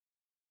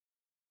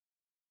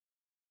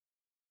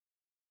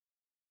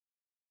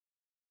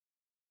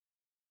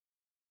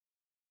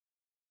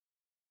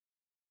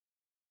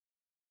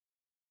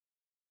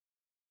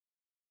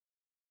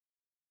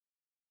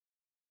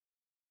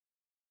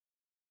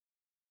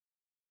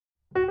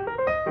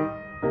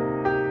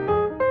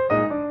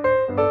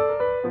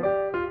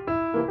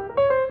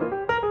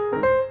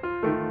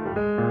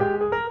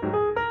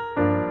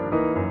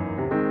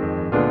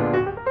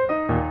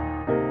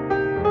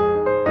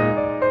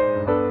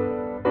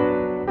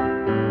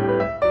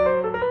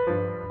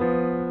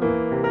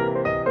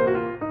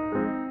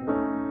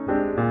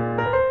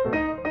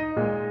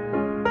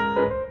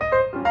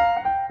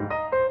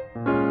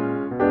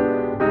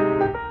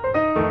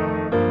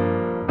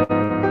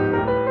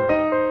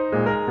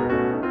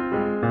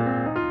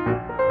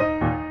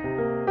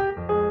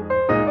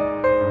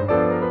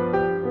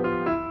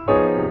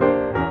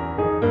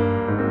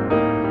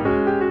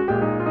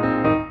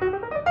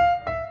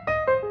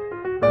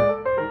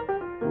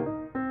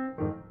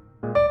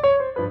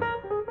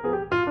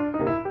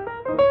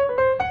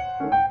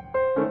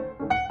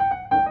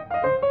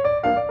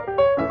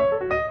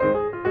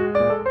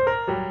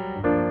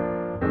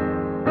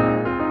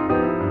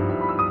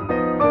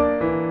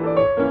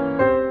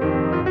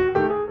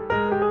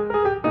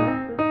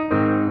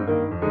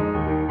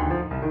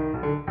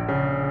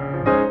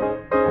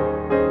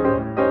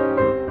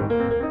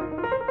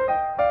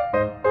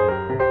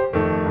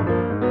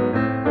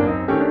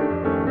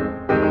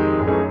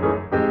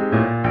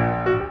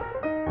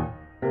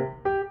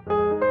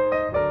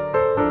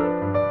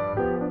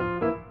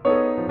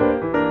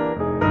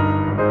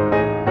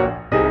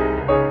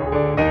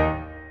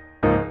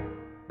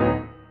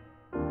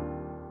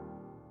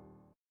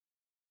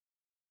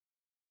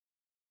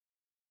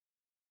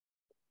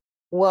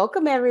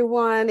Welcome,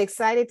 everyone.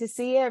 Excited to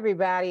see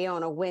everybody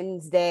on a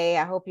Wednesday.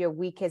 I hope your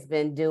week has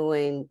been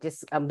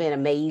been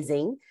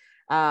amazing.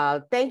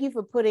 Thank you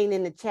for putting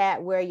in the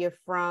chat where you're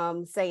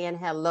from, saying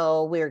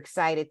hello. We're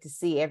excited to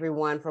see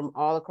everyone from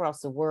all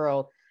across the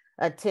world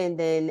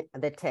attending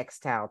the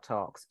Textile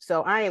Talks.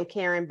 So I am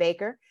Karen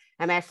Baker.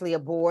 I'm actually a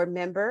board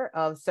member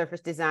of Surface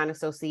Design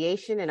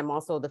Association, and I'm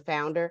also the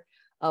founder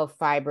of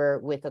Fiber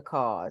with a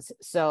Cause.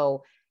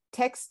 So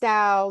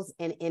textiles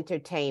and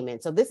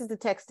entertainment. So this is the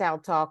Textile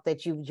Talk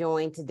that you've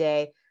joined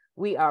today.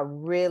 We are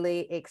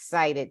really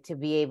excited to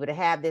be able to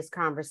have this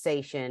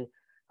conversation,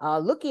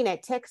 looking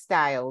at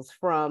textiles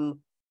from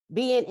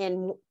being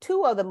in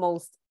two of the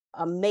most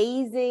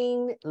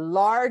amazing,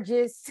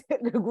 largest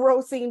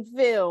grossing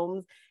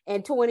films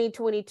in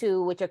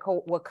 2022, which are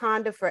called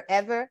Wakanda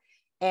Forever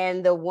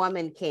and The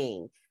Woman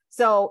King.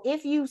 So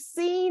if you've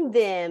seen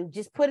them,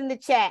 just put in the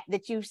chat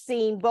that you've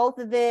seen both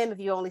of them. If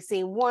you've only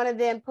seen one of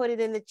them, put it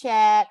in the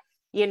chat.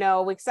 You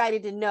know, we're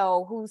excited to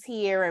know who's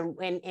here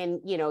and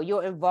you know,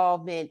 your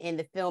involvement in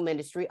the film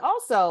industry.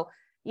 Also,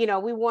 you know,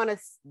 we want to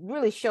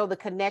really show the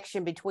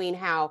connection between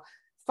how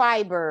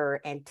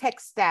fiber and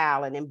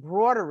textile and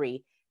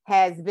embroidery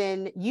has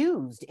been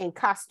used in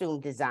costume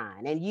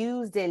design and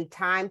used in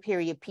time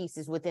period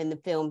pieces within the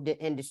film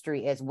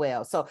industry as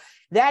well. So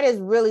that is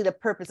really the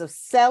purpose of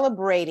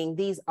celebrating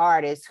these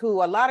artists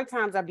who a lot of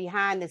times are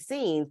behind the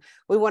scenes.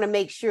 We want to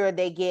make sure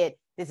they get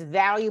this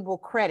valuable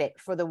credit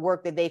for the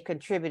work that they've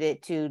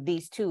contributed to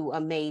these two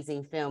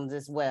amazing films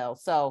as well.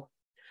 So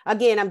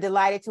again, I'm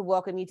delighted to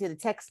welcome you to the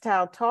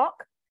Textile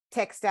Talk,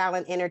 Textile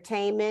and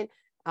Entertainment,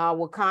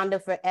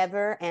 Wakanda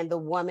Forever and The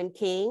Woman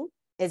King.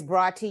 Is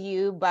brought to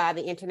you by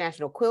the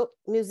International Quilt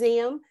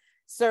Museum,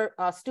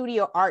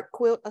 Studio Art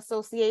Quilt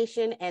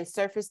Association, and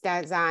Surface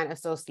Design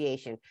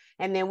Association.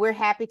 And then we're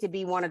happy to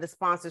be one of the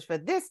sponsors for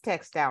this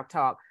Textile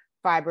Talk,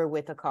 Fiber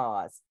with a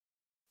Cause.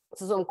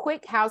 So some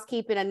quick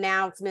housekeeping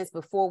announcements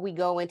before we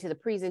go into the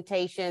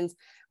presentations.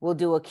 We'll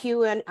do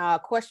a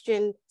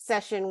question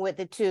session with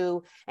the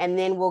two, and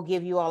then we'll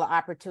give you all an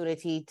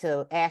opportunity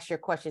to ask your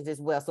questions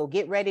as well. So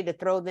get ready to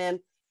throw them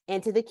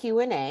into the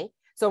Q&A.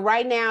 So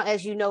right now,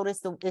 as you notice,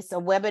 it's a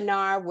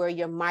webinar where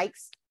your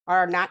mics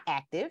are not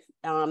active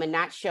and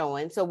not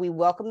showing. So we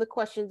welcome the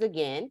questions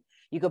again.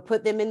 You can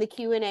put them in the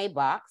Q&A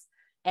box.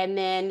 And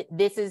then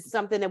this is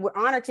something that we're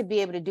honored to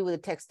be able to do with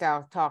the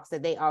Textile Talks,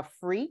 that they are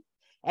free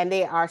and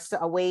they are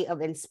a way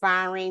of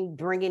inspiring,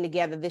 bringing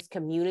together this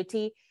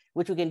community,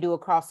 which we can do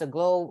across the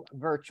globe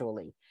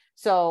virtually.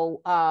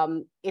 So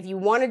if you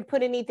want to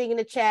put anything in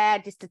the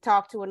chat just to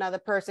talk to another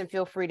person,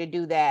 feel free to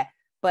do that.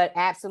 But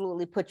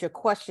absolutely put your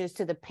questions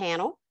to the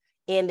panel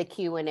in the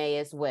Q&A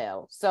as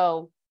well.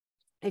 So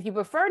if you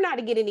prefer not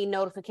to get any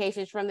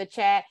notifications from the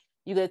chat,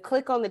 you can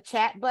click on the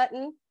chat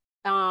button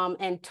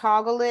and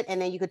toggle it, and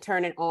then you could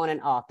turn it on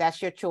and off.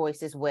 That's your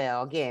choice as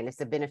well. Again, it's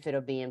the benefit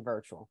of being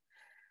virtual.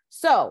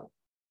 So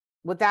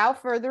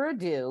without further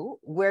ado,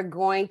 we're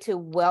going to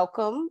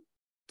welcome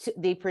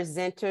the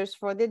presenters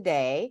for the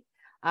day,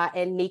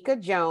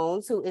 Nneka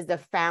Jones, who is the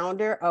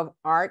founder of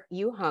Art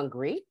You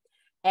Hungry,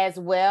 as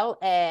well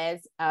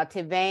as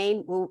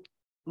Tivane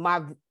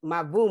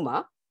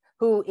Mavuma,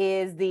 who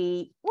is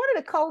one of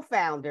the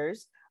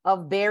co-founders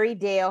of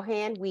Barrydale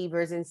Hand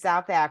Weavers in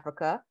South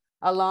Africa,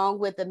 along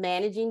with the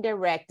managing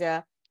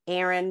director,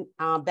 Aaron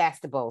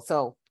Bastable.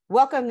 So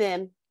welcome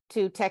them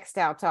to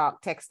Textile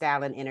Talk,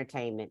 Textile and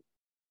Entertainment.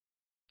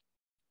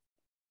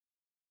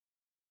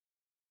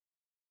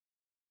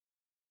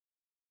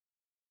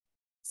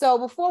 So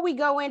before we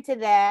go into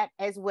that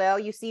as well,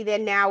 you see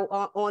that now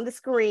on the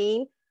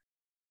screen.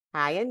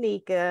 Hi,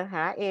 Nneka.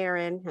 Hi,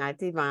 Aaron. Hi,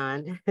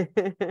 Tivane.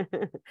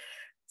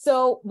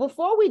 So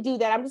before we do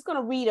that, I'm just going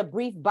to read a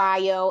brief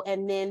bio,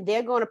 and then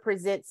they're going to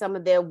present some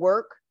of their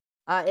work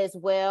as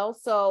well.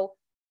 So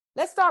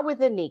let's start with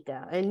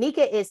Nneka.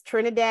 Nneka is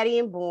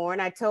Trinidadian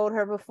born. I told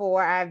her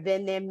before, I've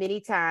been there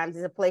many times.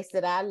 It's a place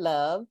that I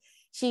love.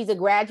 She's a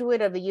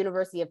graduate of the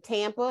University of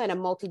Tampa and a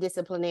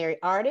multidisciplinary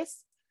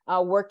artist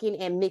working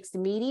in mixed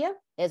media,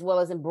 as well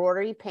as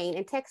embroidery, paint,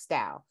 and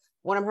textile.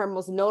 One of her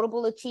most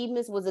notable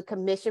achievements was a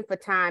commission for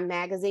Time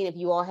magazine. If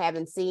you all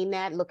haven't seen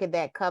that, look at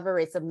that cover.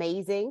 It's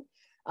amazing.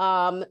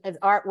 It's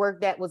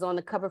artwork that was on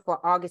the cover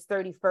for August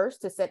 31st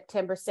to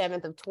September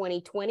 7th of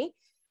 2020.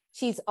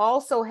 She's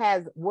also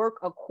has work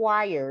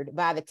acquired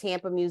by the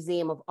Tampa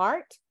Museum of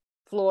Art,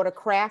 Florida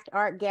Craft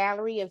Art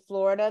Gallery in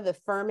Florida, the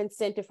Furman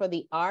Center for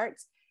the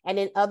Arts, and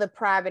in other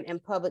private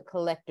and public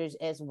collectors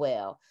as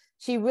well.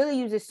 She really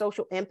uses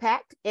social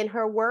impact in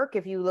her work,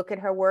 if you look at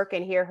her work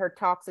and hear her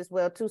talks as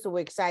well, too. So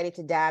we're excited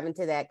to dive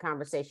into that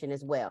conversation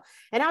as well.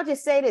 And I'll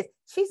just say this,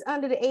 she's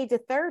under the age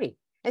of 30,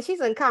 and she's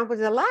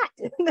accomplished a lot.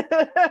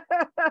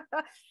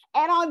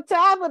 And on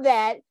top of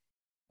that,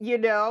 you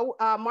know,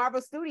 Marvel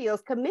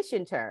Studios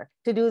commissioned her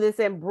to do this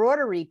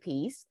embroidery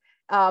piece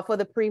for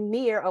the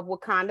premiere of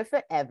Wakanda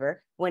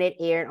Forever when it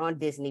aired on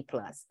Disney+.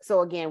 So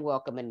again,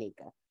 welcome,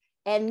 Nneka.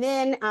 And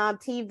then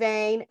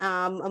Tivane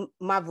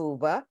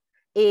Mavuma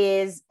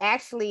is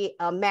actually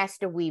a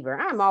master weaver.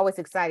 I'm always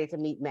excited to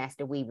meet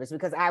master weavers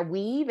because I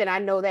weave and I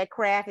know that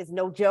craft is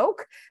no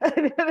joke.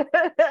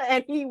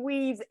 And he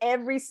weaves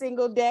every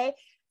single day.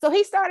 So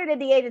he started at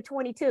the age of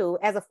 22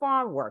 as a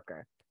farm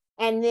worker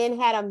and then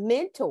had a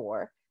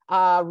mentor,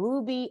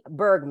 Ruby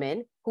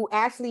Bergman, who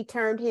actually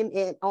turned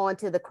him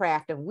onto the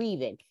craft of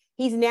weaving.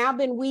 He's now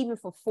been weaving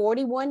for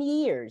 41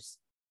 years.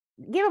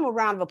 Give him a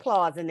round of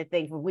applause in the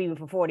thing for weaving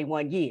for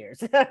 41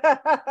 years.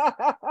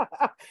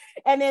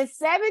 And then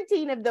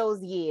 17 of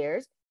those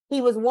years,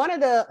 he was one of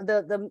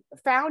the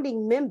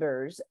founding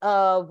members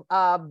of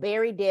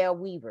Barrydale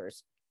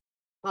Weavers,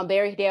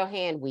 Barrydale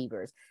Hand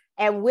Weavers.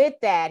 And with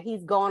that,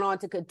 he's gone on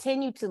to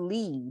continue to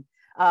lead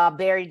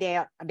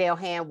Barrydale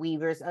Hand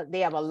Weavers. They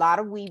have a lot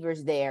of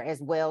weavers there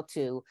as well,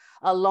 too,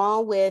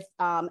 along with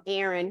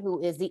Aaron,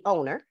 who is the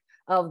owner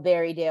of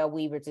Barrydale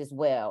Weavers as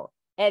well.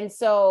 And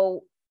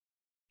so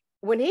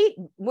when they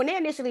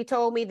initially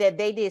told me that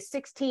they did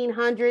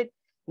 1,600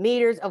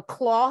 meters of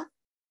cloth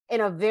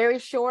in a very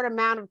short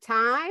amount of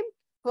time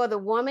for the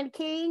Woman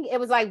King, it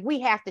was like,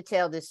 we have to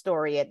tell this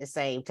story at the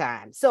same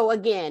time. So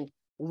again,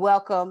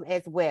 welcome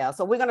as well.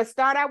 So we're going to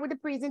start out with the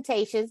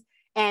presentations,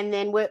 and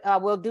then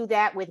we'll do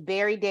that with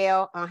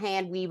Barrydale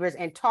Hand Weavers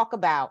and talk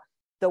about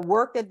the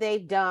work that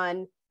they've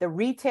done, the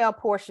retail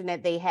portion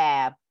that they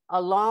have,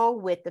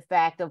 along with the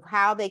fact of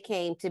how they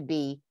came to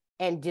be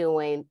and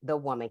doing the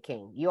Woman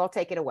King. You all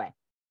take it away.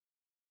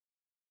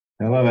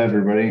 Hello,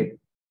 everybody.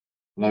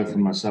 Hello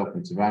from myself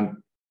and Tivane.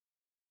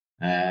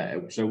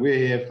 So we're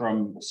here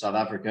from South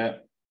Africa,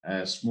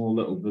 a small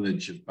little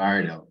village of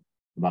Barrydale,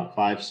 about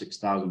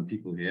 5,000–6,000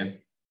 people here.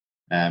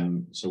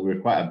 So we're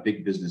quite a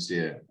big business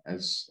here.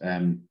 As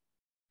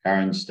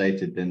Karen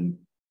stated, then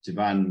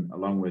Tivane,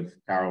 along with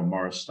Carol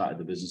Morris, started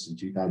the business in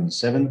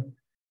 2007.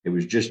 It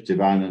was just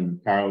Tivane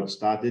and Carol that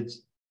started.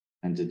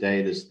 And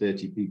today there's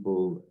 30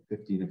 people,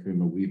 15 of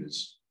whom are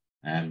weavers.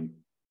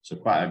 So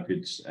quite a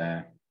good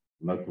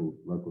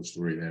local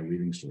story there,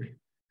 weaving story.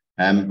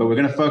 But we're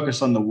going to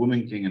focus on the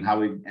Woman King and how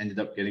we ended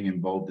up getting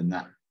involved in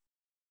that.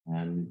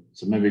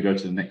 So maybe go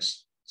to the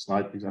next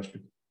slide, please,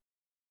 Ashby.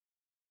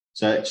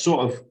 So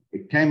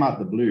it came out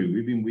the blue.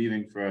 We've been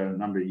weaving for a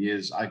number of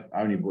years. I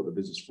only bought the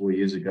business 4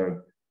 years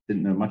ago.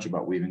 Didn't know much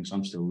about weaving, so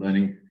I'm still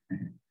learning.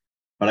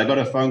 But I got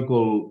a phone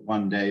call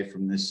one day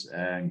from this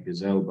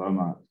Gazelle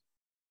Bohart,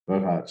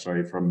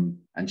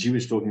 and she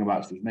was talking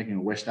about, she was making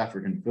a West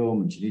African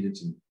film and she needed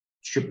some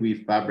strip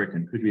weave fabric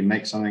and could we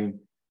make something?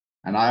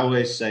 And I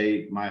always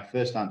say, my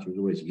first answer was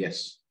always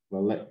yes.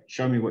 Well,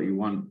 show me what you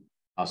want.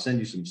 I'll send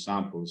you some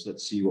samples.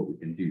 Let's see what we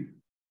can do.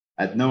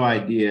 I had no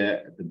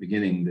idea at the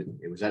beginning that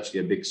it was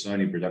actually a big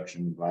Sony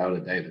production with Viola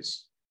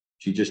Davis.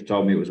 She just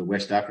told me it was a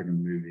West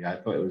African movie. I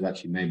thought it was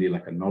actually maybe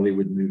like a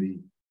Nollywood movie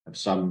of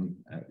some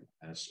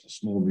a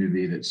small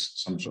movie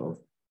that's some sort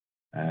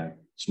of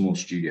small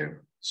studio.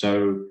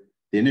 So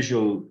the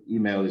initial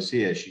email is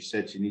here. She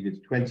said she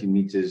needed 20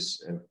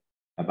 meters of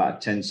about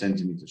 10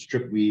 centimeter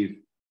strip weave.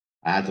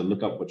 I had to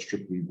look up what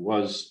strip weave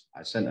was.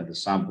 I sent her the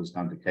samples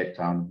down to Cape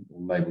Town,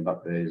 all labeled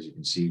up there, as you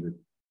can see, with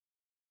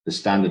the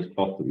standard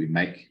cloth that we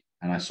make.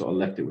 And I sort of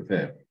left it with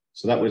her.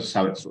 So that was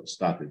how it sort of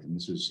started. And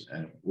this was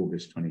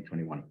August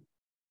 2021.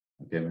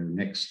 Okay, maybe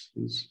next,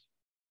 please.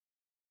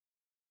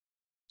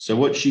 So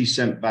what she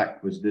sent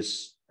back was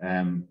this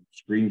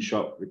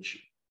screenshot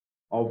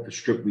of the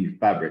strip weave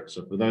fabric.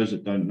 So for those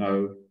that don't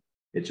know,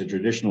 it's a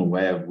traditional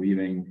way of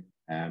weaving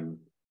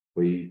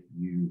where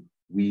you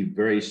weave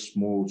very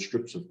small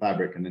strips of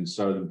fabric and then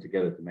sew them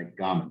together to make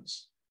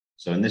garments.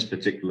 So in this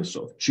particular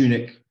sort of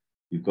tunic,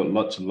 you've got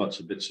lots and lots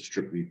of bits of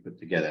strip weave put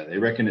together. They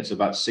reckon it's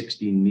about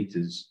 16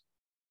 meters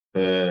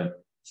per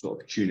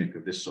sort of tunic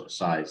of this sort of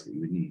size that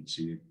you would need.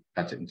 So you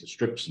cut it into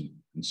strips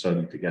and sew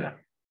them together.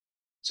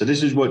 So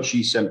this is what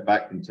she sent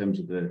back in terms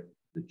of the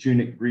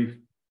tunic brief.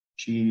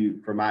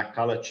 From our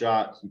color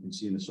chart, you can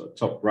see in the sort of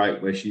top right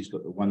where she's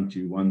got the 1,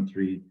 2, 1,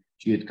 3.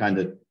 She had kind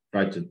of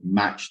tried to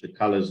match the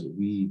colors that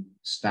we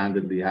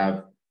standardly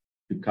have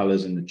to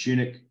colors in the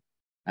tunic.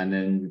 And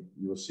then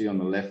you'll see on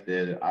the left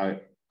there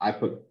that I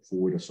put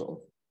forward a sort of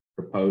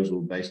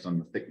proposal based on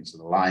the thickness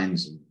of the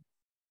lines.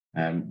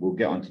 And we'll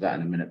get onto that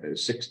in a minute, but it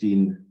was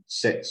 16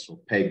 sets or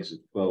pegs of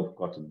 12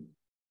 cotton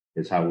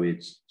is how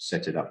we'd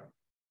set it up.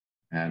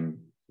 Let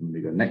me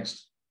go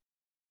next.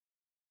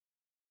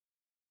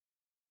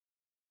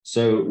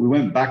 So we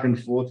went back and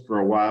forth for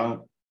a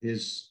while.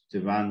 Here's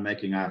Tivane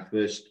making our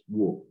first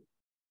warp.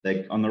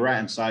 On the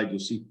right-hand side, you'll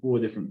see 4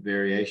 different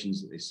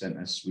variations that they sent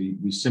us.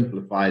 We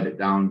simplified it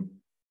down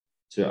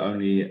to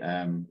only,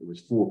 it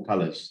was 4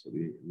 colors that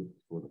we looked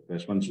for the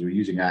first one. So we're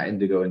using our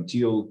indigo and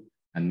teal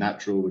and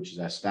natural, which is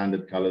our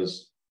standard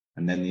colors,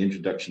 and then the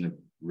introduction of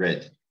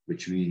red,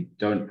 which we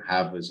don't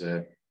have as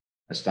a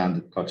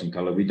standard cotton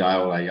color. We dye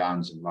all our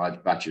yarns in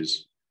large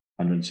batches,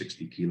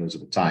 160 kilos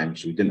at a time,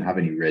 so we didn't have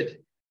any red.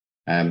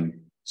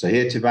 So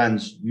here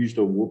Tivane's used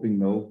a warping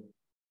mill,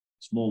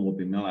 small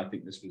warping mill. I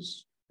think this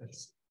was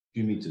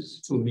 2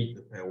 meters. 2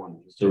 meters per one.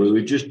 So we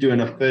were just doing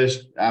our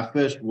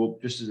first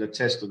warp just as a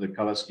test of the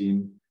color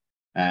scheme.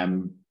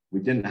 We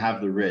didn't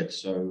have the red,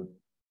 so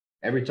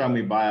every time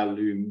we buy a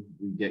loom,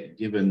 we get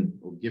given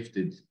or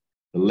gifted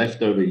the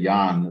leftover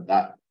yarn that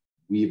that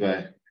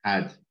weaver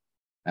had.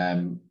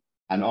 And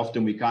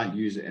often we can't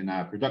use it in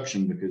our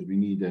production because we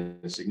need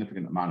a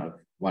significant amount of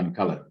one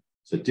color.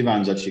 So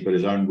Tivane's actually got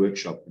his own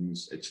workshop, and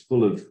it's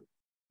full of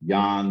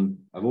yarn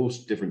of all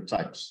different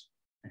types.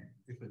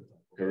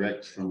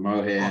 Correct, from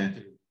mohair,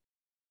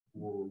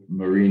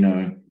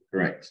 merino,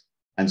 correct.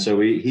 And so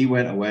he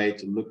went away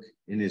to look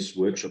in his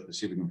workshop to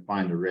see if we can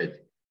find a red.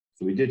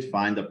 So we did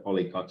find a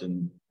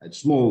polycotton, a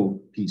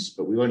small piece,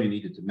 but we only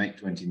needed to make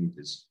 20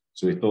 meters.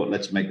 So we thought,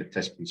 let's make a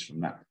test piece from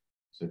that.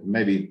 So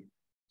maybe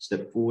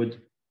step forward.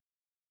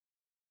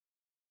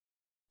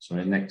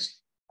 Sorry, next,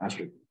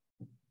 Astrid.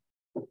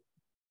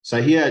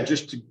 So here,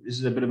 this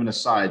is a bit of an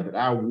aside, but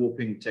our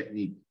warping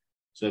technique.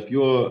 So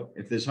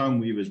if there's home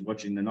weavers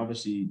watching, then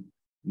obviously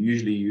you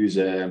usually use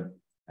a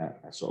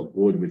sort of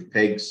board with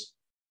pegs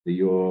that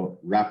you're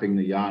wrapping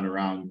the yarn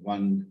around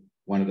one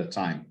at a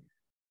time.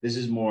 This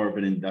is more of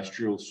an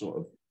industrial sort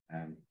of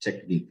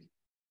technique,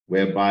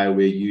 whereby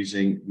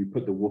we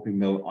put the warping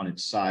mill on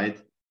its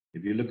side.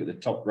 If you look at the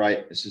top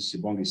right, this is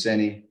Sibongi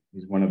Seni.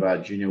 He's one of our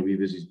junior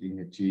weavers. He's been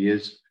here 2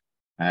 years.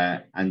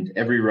 And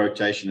every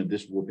rotation of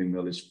this warping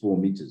mill is 4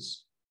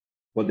 meters.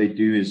 What they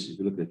do is, if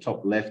you look at the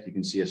top left, you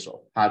can see a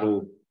sort of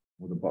paddle,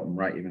 or the bottom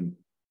right even,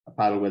 a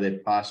paddle where they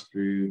pass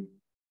through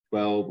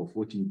 12 or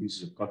 14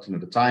 pieces of cotton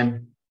at a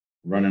time,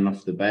 running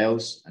off the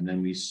bales, and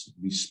then we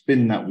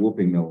spin that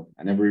warping mill,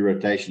 and every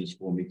rotation is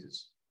 4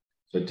 meters.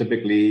 So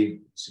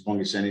typically,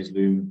 Sibongi Seni's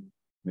loom,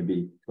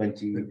 maybe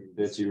 20,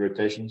 30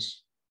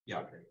 rotations. Yeah,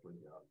 okay.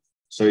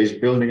 So he's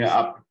building it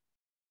up,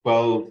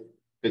 12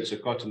 bits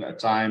of cotton at a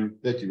time,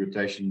 30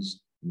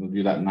 rotations, and we'll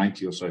do that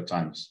 90 or so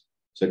times.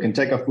 So it can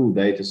take a full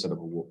day to set up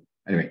a warp.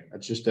 Anyway,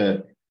 that's just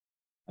a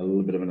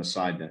little bit of an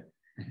aside there.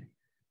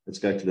 Let's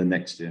go to the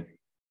next here.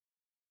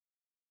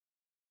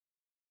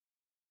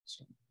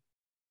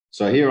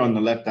 So here on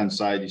the left-hand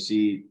side, you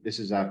see this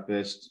is our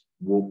first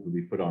warp that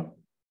we put on.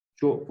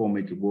 Short 4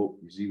 meter warp.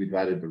 You see we've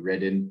added the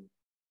red in.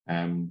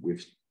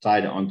 We've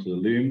tied it onto the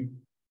loom.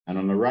 And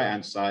on the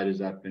right-hand side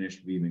is our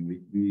finished weaving.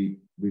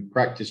 We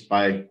practiced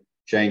by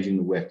changing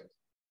the weft.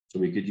 So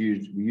we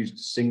used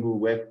single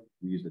weft,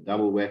 we used a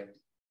double weft,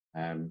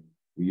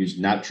 we used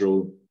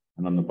natural,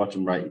 and on the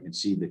bottom right, you can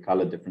see the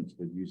color difference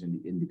with using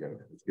the indigo,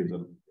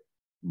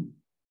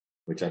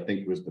 which I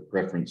think was the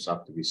preference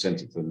after we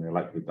sent it to them. They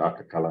like the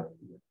darker color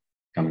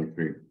coming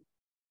through.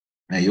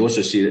 Now you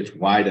also see that it's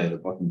wider, the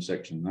bottom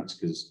section. That's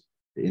because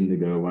the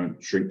indigo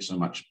won't shrink so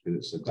much because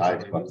it's a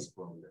dyed cotton.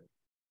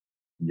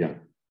 Yeah.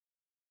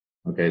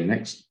 Okay,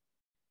 next.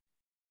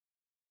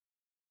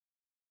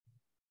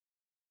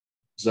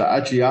 So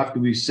actually, after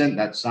we sent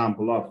that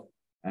sample off,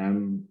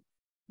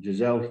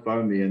 Giselle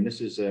phoned me, and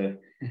this is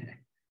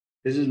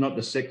not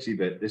the sexy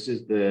bit. This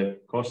is the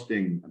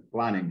costing and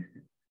planning,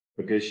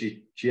 because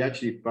she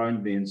actually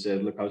phoned me and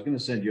said, "Look, I was going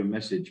to send you a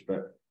message,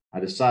 but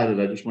I decided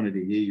I just wanted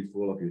to hear you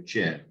fall off your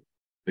chair,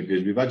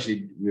 because we've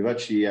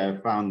actually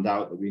found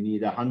out that we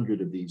need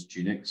 100 of these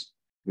tunics.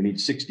 We need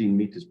 16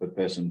 meters per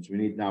person, so we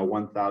need now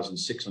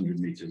 1,600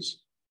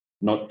 meters,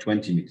 not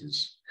 20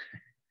 meters."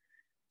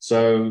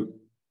 So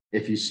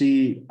if you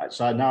see,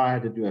 so now I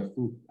had to do a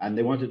full, and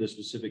they wanted a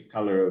specific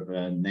color of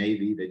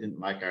navy. They didn't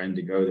like our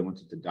indigo. They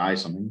wanted to dye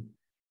something.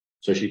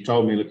 So she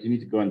told me, "Look, you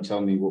need to go and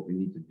tell me what we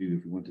need to do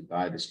if we want to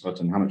dye this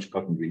cotton, how much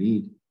cotton we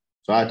need."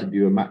 So I had to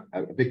do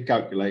a big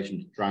calculation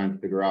to try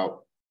and figure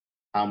out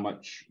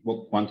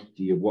what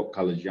quantity of what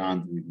colors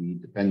yarns we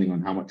need, depending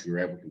on how much we were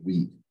able to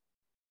weave.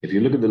 If you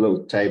look at the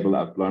little table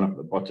that I've blown up at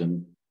the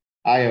bottom,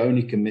 I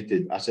only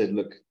committed, I said,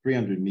 look,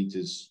 300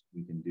 meters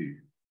we can do.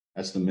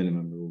 That's the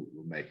minimum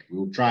we'll make.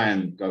 We'll try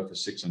and go for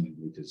 600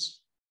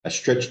 meters. A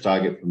stretch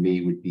target for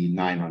me would be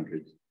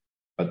 900.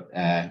 But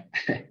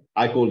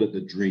I called it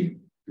the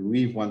dream. To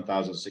weave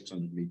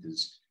 1,600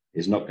 meters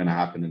is not going to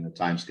happen in the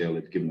time scale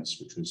they've given us,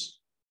 which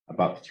was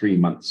about 3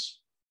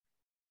 months.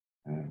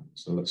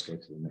 So let's go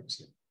to the next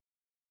thing.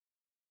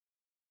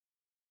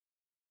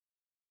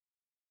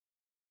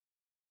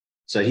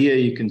 So here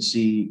you can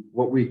see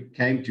what we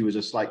came to as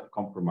a slight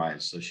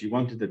compromise. So she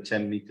wanted a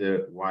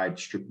 10-meter wide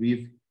strip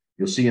weave.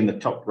 You'll see in the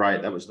top right,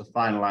 that was the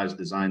finalized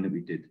design that we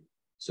did.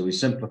 So we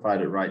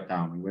simplified it right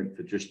down. We went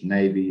for just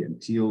navy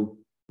and teal,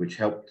 which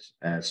helped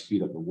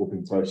speed up the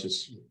warping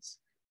process,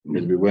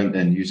 because we weren't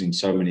then using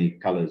so many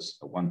colors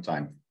at one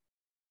time.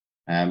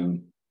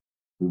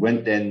 We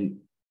went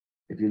then,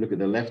 if you look at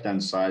the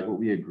left-hand side, what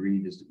we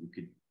agreed is that we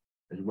could,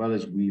 as well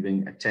as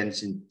weaving a 10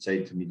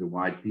 centimeter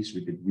wide piece,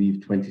 we could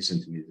weave 20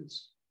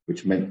 centimeters,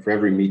 which meant for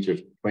every meter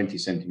of 20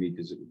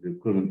 centimeters, it was the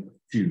equivalent of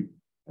 2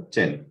 of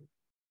 10.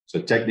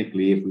 So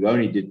technically, if we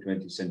only did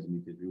 20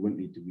 centimeters, we wouldn't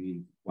need to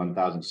weave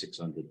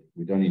 1,600.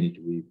 We'd only need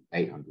to weave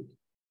 800.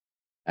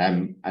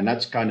 And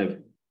that's kind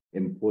of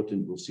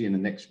important. We'll see in the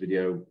next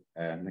video,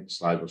 next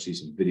slide, we'll see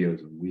some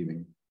videos of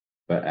weaving.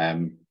 But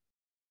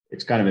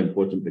it's kind of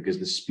important because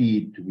the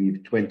speed to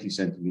weave 20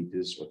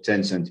 centimeters or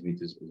 10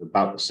 centimeters is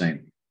about the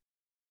same.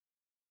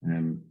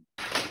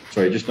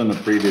 Sorry, just on the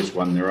previous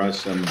one, there are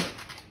some,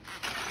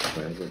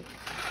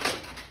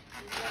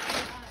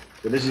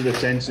 So this is the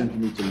 10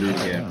 centimeter loom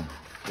here.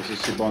 This is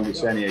Sibongi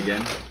Seni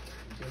again.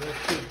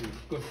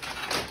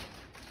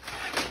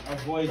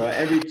 So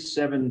every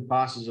 7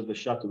 passes of the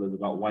shuttle is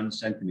about 1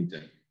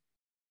 centimeter.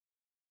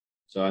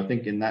 So I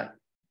think in that,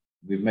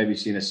 we've maybe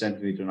seen 1.5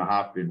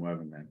 centimeters being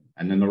woven there.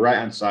 And then the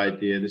right-hand side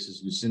here, this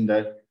is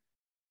Lucinda.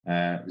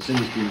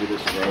 Lucinda's been with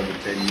us for over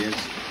 10 years.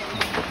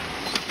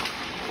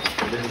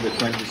 So this is the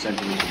 20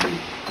 centimeter loom.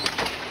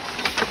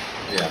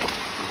 Yeah,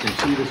 you can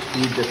see the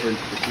speed difference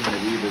between the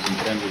weavers in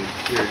terms of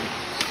experience.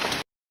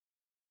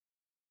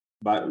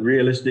 But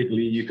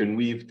realistically, you can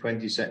weave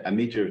a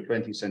meter of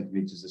 20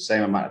 centimeters the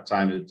same amount of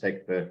time as it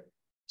takes for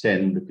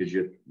 10, because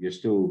you're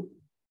still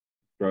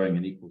growing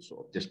an equal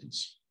sort of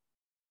distance.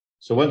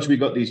 So once we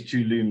got these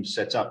 2 looms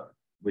set up,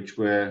 which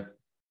were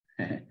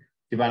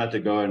Tivane had to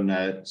go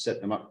and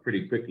set them up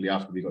pretty quickly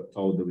after we got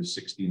told there was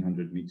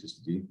 1,600 meters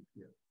to do.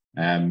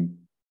 Yeah.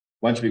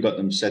 Once we got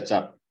them set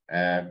up,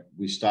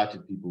 we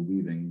started people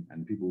weaving,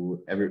 and we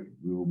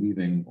were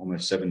weaving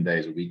almost 7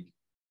 days a week.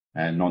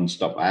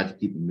 Non-stop. I had to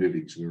keep them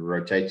moving, so we were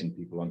rotating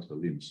people onto the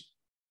looms.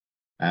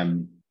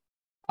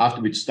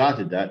 After we'd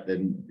started that,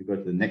 then if we go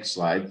to the next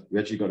slide, we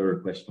actually got a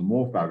request for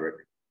more fabric.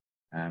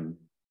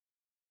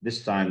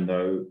 This time,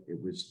 though,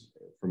 it was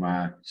from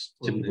our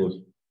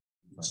typical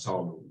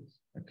towel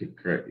looms. Okay,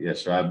 correct. Yeah,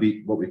 so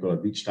what we call a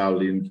beach towel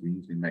looms. We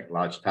usually make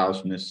large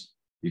towels from this.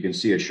 You can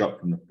see a shot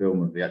from the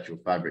film of the actual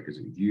fabric as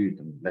it was used,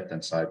 and the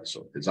left-hand side, the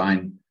sort of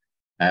design.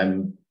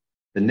 The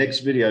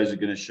next videos are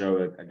going to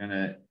show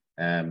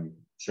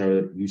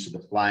show use of the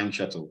flying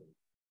shuttle.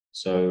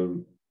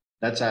 So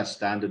that's our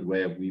standard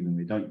way of weaving.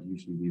 We don't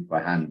usually weave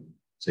by hand.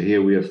 So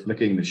here we are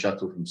flicking the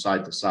shuttle from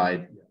side to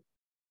side.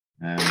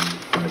 And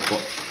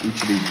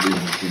each of these looms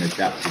has been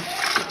adapted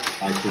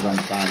by Tivane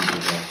fans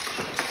as well.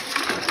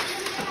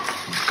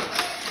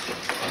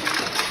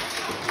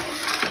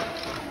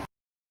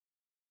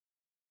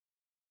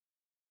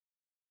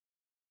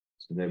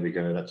 So there we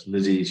go. That's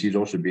Lizzie. She's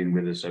also been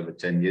with us over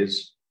 10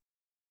 years.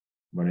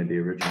 One of the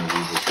original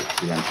weavers that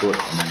Tivane taught,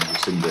 and then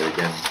Lucinda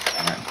again.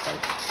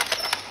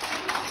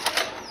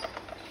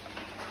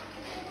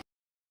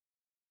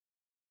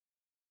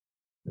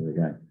 There we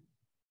go.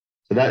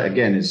 So that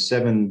again is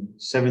seven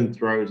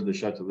throws of the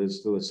shuttle. Is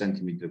still 1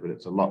 centimeter, but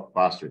it's a lot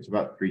faster. It's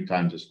about 3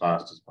 times as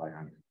fast as by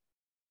hand.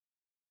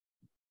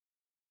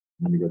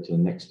 Let me go to the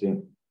next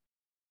one.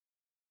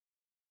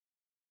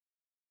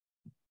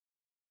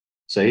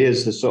 So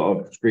here's the sort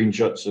of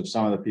screenshots of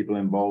some of the people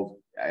involved.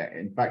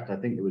 In fact, I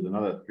think there was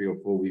another 3 or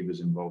 4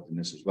 weavers involved in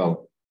this as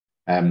well.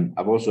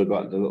 I've also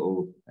got the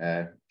little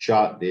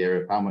chart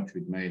there of how much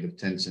we'd made of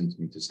 10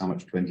 centimeters, how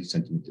much 20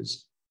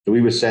 centimeters. So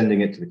we were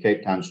sending it to the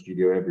Cape Town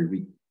studio every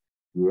week.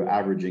 We were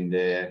averaging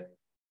there,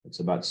 it's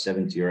about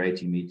 70 or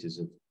 80 meters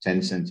of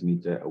 10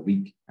 centimeter a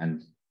week,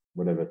 and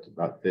whatever,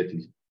 about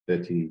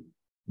 30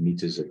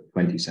 meters of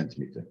 20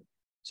 centimeter.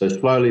 So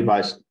slowly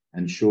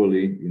and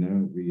surely, you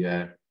know, we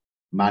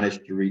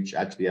managed to reach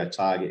actually our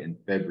target in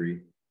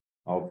February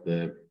of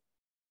the,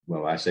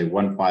 well, I say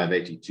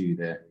 1582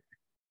 there.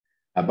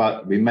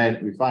 But we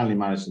finally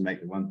managed to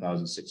make the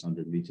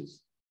 1,600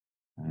 meters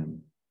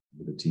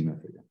with a team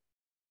effort.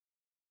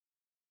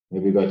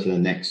 Maybe we go to the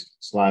next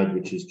slide,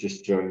 which is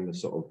just showing the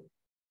sort of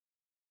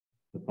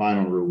the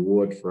final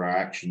reward for our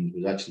actions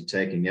was actually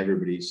taking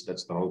everybody. So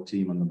that's the whole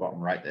team on the bottom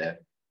right there.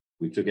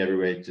 We took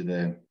everybody to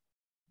the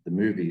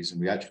movies,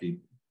 and we actually,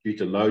 due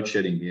to load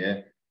shedding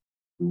here,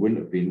 we wouldn't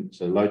have been.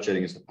 So load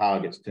shedding is the power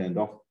gets turned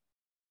off.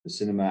 The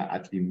cinema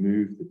actually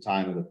moved the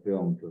time of the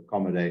film to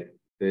accommodate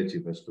 30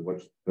 of us to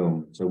watch the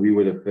film. So we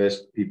were the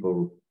first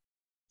people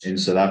in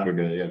South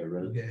Africa, the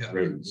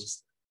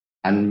residents.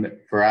 And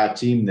for our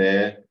team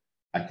there,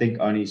 I think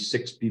only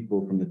 6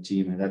 people from the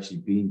team had actually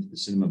been to the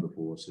cinema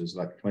before. So there's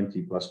like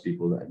 20 plus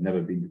people that had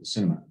never been to the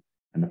cinema.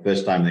 And the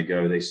first time they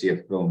go, they see a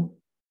film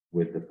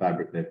with the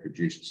fabric they've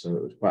produced. So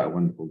it was quite a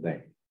wonderful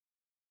day.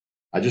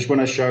 I just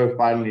want to show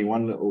finally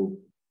one little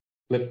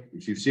clip,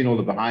 which you've seen all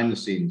the behind the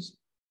scenes,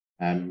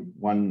 and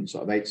one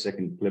sort of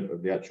 8-second clip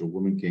of the actual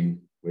Woman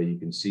King, where you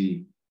can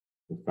see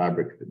the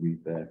fabric that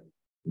we've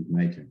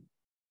made.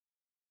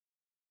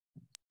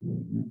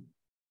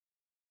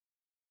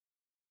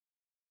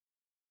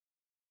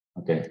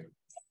 Okay.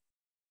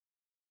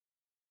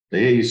 So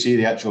here you see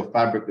the actual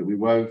fabric that we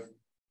wove.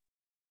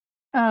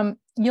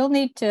 You'll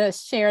need to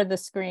share the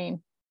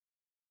screen.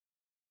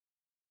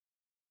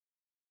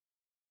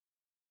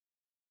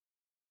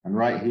 And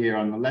right here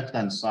on the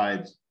left-hand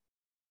side,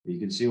 you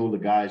can see all the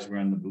guys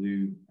wearing the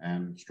blue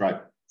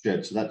striped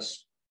shirt. So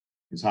that's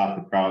half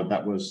the crowd.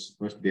 That was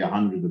supposed to be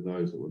 100 of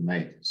those that were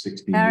made,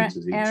 16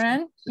 meters each.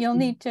 Aaron, you'll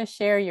need to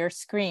share your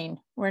screen.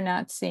 We're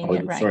not seeing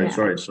it right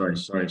now. Sorry.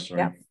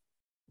 Yep.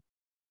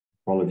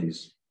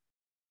 Apologies.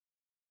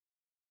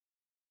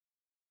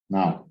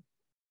 Now.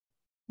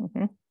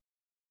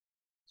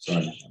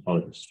 Sorry,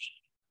 apologies.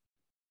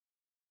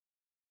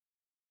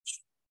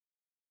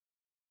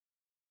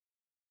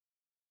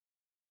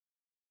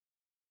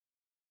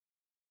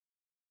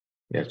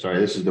 Yeah, sorry,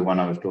 this is the one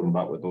I was talking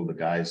about with all the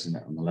guys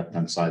on the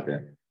left-hand side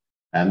there.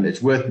 And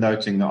it's worth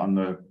noting that on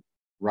the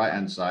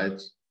right-hand side,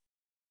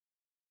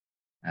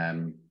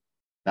 That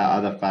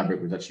other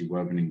fabric was actually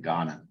woven in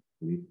Ghana, I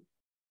believe.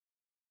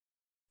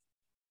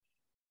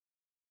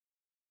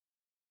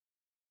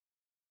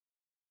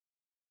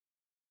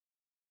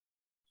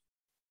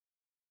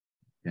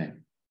 Okay.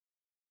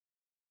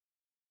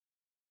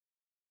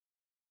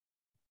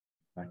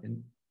 Back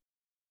in.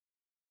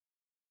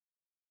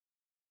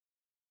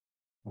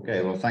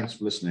 Okay, well, thanks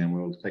for listening.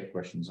 We'll take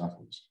questions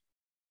afterwards.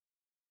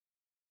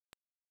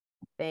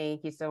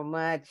 Thank you so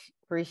much.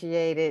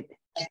 Appreciate it.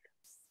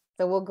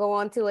 So we'll go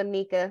on to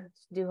Nneka,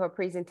 do her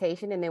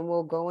presentation, and then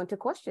we'll go into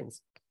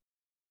questions.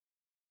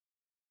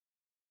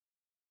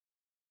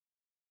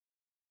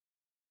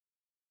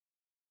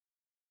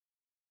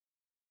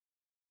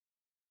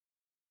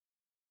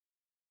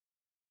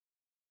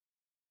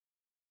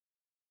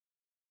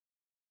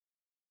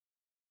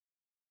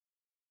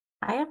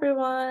 Hi,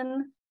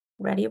 everyone.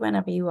 Ready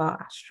whenever you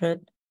are,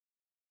 Astrid.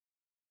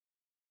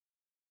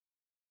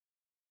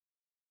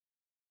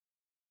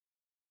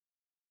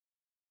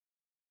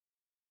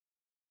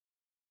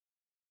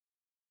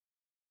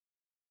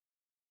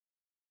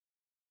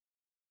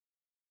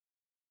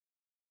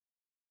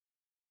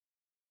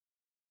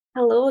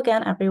 Hello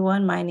again,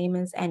 everyone. My name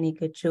is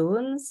Nneka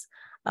Jones.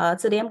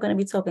 Today, I'm going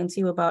to be talking to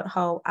you about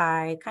how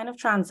I kind of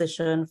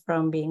transitioned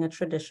from being a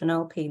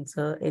traditional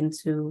painter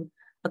into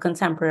a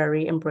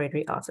contemporary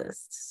embroidery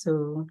artist.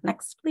 So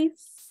next,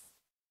 please.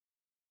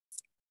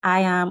 I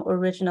am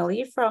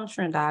originally from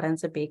Trinidad and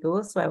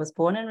Tobago. So I was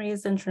born and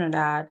raised in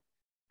Trinidad.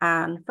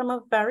 And from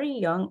a very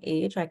young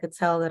age, I could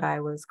tell that I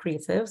was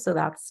creative. So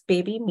that's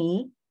baby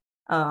me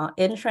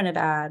in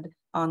Trinidad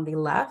on the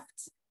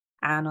left.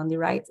 And on the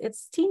right,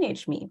 it's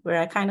teenage me,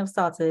 where I kind of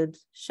started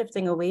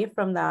shifting away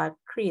from that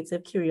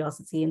creative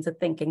curiosity into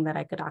thinking that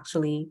I could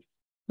actually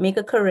make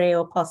a career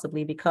or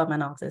possibly become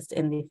an artist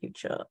in the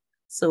future.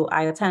 So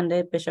I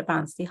attended Bishop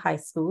Anstey High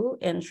School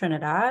in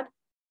Trinidad.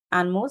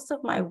 And most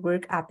of my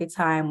work at the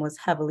time was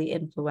heavily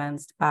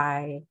influenced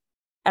by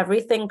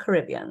everything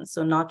Caribbean,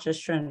 so not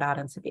just Trinidad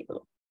and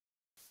Tobago.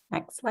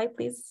 Next slide,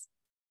 please.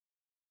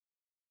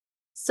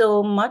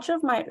 So much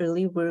of my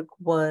early work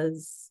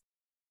was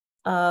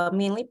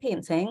mainly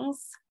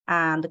paintings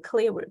and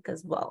clay work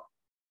as well.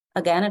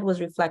 Again, it was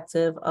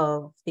reflective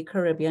of the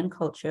Caribbean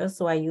culture.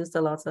 So I used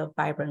a lot of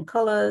vibrant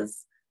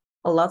colors,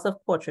 a lot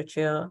of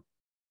portraiture,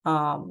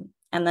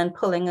 and then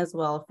pulling as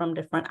well from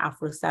different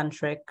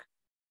Afrocentric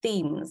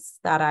themes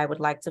that I would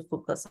like to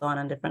focus on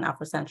and different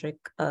Afrocentric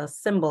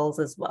symbols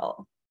as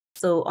well.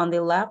 So on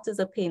the left is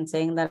a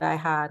painting that I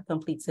had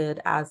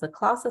completed as a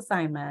class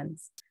assignment.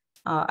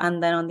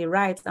 And then on the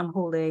right, I'm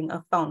holding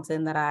a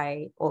fountain that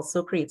I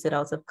also created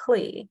out of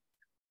clay.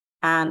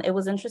 And it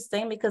was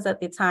interesting because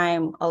at the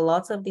time, a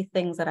lot of the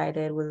things that I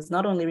did was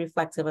not only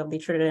reflective of the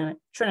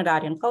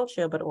Trinidadian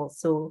culture, but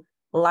also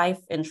life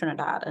in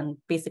Trinidad, and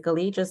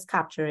basically just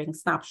capturing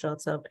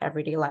snapshots of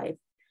everyday life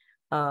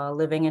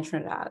living in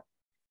Trinidad.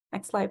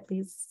 Next slide,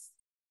 please.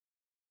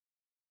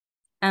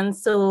 And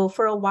so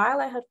for a while,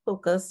 I had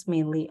focused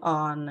mainly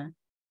on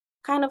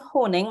kind of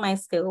honing my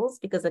skills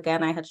because,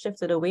 again, I had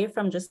shifted away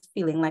from just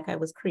feeling like I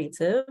was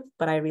creative,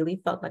 but I really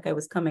felt like I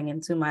was coming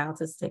into my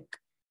artistic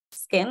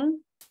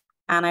skin.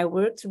 And I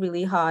worked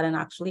really hard and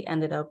actually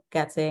ended up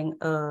getting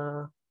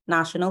a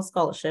national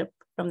scholarship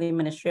from the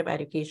Ministry of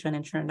Education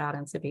in Trinidad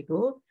and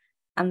Tobago.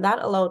 And that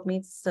allowed me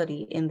to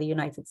study in the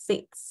United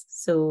States.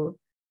 So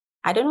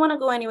I didn't want to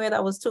go anywhere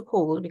that was too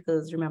cold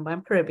because, remember,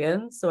 I'm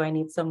Caribbean, so I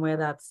need somewhere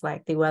that's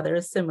like the weather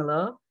is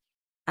similar.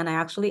 And I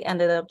actually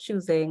ended up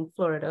choosing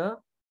Florida.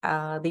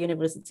 The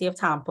University of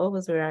Tampa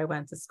was where I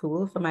went to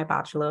school for my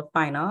Bachelor of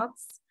Fine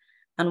Arts.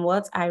 And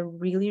what I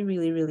really,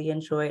 really, really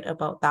enjoyed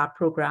about that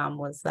program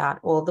was that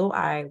although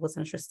I was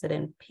interested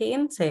in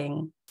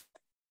painting,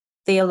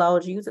 they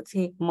allowed you to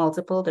take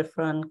multiple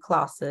different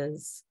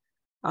classes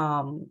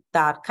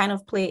that kind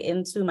of play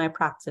into my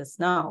practice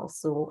now.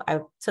 So I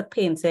took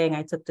painting,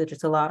 I took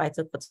digital art, I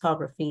took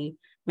photography,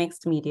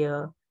 mixed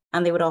media,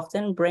 and they would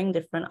often bring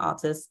different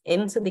artists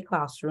into the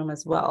classroom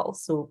as well.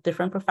 So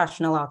different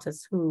professional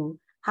artists who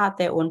had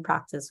their own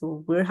practice,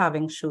 who were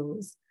having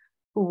shows,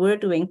 who were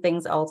doing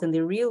things out in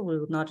the real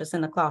world, not just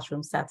in a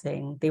classroom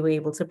setting. They were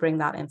able to bring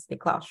that into the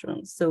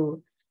classroom.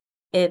 So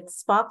it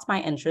sparked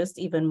my interest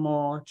even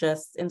more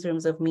just in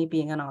terms of me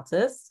being an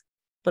artist,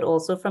 but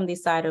also from the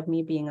side of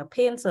me being a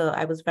painter.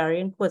 I was very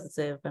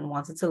inquisitive and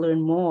wanted to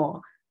learn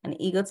more and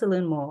eager to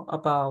learn more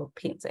about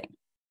painting.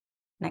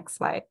 Next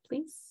slide,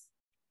 please.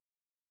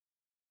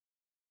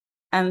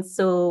 And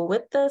so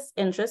with this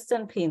interest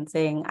in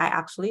painting, I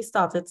actually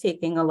started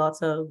taking a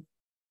lot of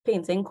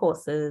painting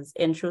courses,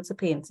 intro to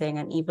painting,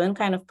 and even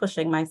kind of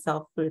pushing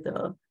myself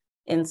further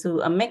into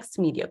a mixed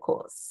media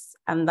course.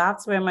 And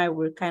that's where my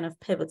work kind of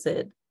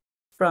pivoted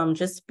from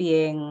just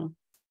being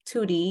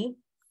 2D,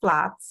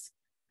 flat,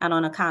 and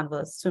on a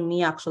canvas to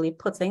me actually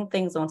putting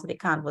things onto the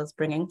canvas,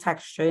 bringing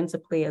texture into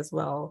play as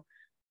well.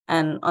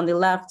 And on the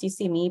left, you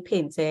see me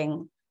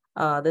painting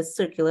this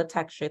circular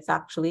texture. It's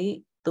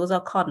actually, those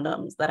are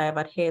condoms that I've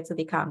adhered to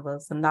the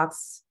canvas. And that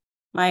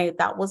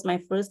was my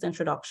first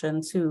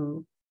introduction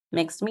to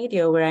mixed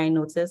media, where I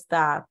noticed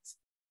that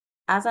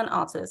as an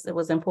artist, it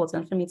was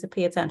important for me to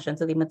pay attention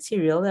to the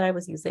material that I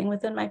was using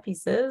within my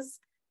pieces.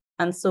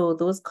 And so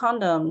those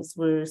condoms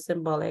were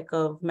symbolic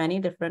of many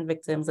different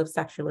victims of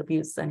sexual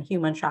abuse and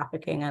human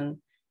trafficking. And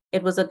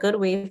it was a good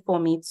way for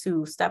me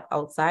to step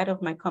outside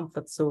of my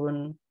comfort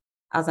zone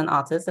as an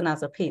artist and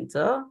as a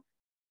painter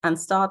and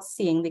start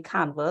seeing the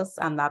canvas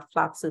and that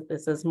flat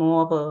surface as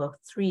more of a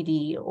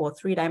 3D or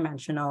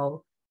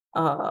three-dimensional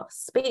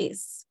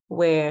space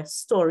where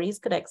stories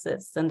could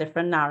exist and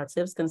different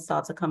narratives can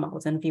start to come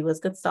out and viewers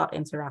could start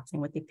interacting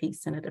with the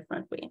piece in a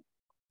different way.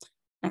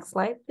 Next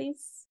slide,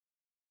 please.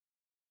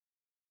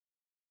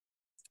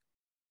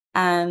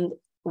 And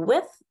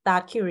with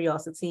that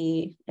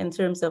curiosity in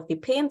terms of the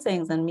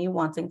paintings and me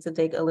wanting to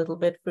dig a little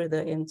bit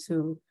further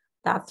into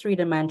that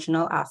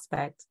three-dimensional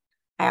aspect,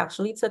 I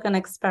actually took an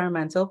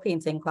experimental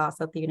painting class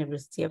at the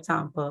University of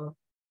Tampa,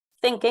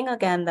 thinking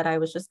again that I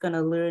was just going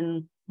to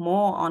learn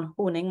more on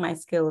honing my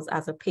skills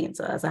as a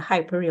painter, as a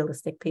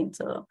hyper-realistic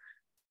painter,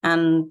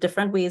 and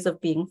different ways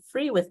of being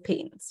free with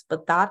paints.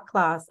 But that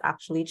class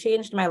actually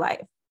changed my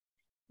life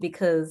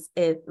because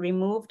it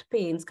removed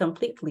paints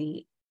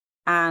completely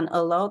and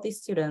allowed the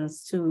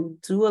students to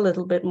do a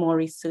little bit more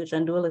research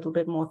and do a little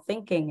bit more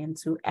thinking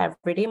into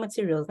everyday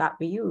materials that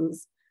we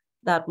use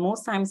that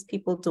most times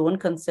people don't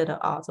consider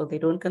art or they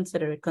don't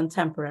consider it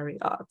contemporary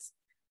art.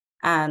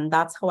 And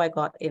that's how I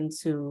got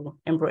into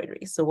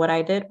embroidery. So what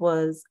I did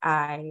was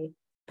I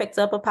picked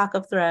up a pack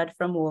of thread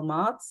from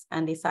Walmart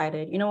and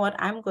decided, you know what,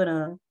 I'm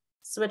gonna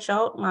switch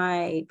out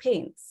my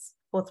paints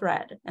for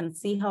thread and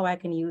see how I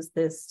can use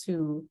this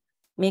to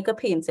make a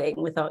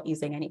painting without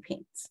using any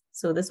paint.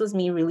 So this was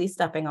me really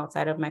stepping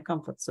outside of my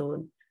comfort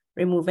zone,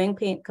 removing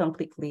paint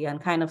completely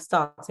and kind of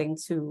starting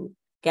to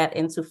get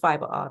into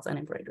fiber arts and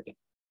embroidery.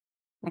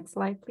 Next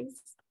slide,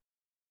 please.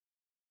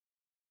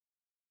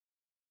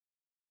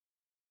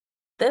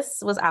 This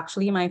was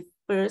actually my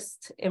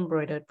first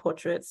embroidered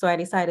portrait. So I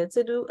decided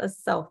to do a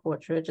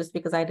self-portrait just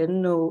because I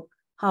didn't know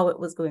how it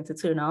was going to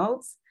turn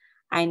out.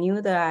 I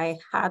knew that I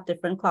had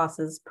different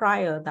classes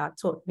prior that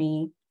taught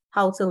me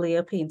how to lay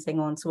a painting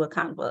onto a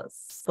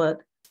canvas,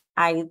 but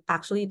I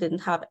actually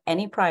didn't have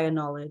any prior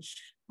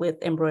knowledge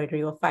with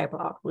embroidery or fiber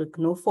art, with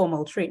no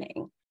formal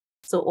training.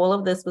 So all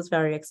of this was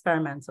very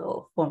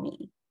experimental for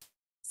me.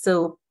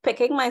 So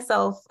picking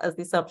myself as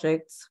the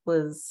subject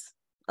was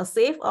a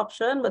safe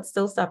option, but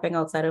still stepping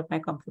outside of my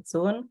comfort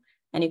zone.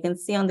 And you can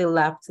see on the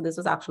left, this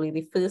was actually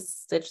the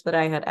first stitch that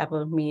I had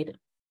ever made.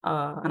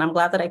 And I'm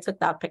glad that I took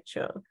that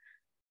picture.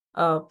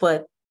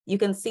 But you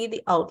can see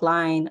the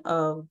outline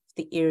of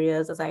the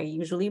areas as I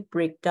usually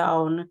break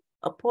down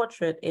a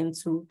portrait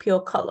into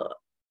pure color.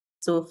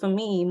 So for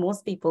me,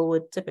 most people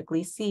would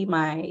typically see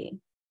my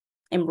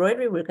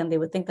embroidery work and they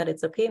would think that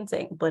it's a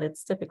painting, but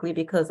it's typically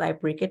because I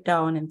break it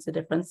down into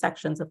different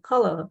sections of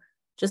color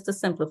just to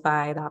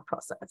simplify that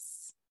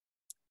process.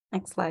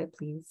 Next slide,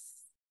 please.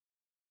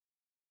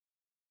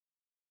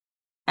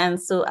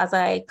 And so as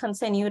I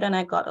continued and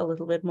I got a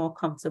little bit more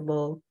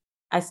comfortable,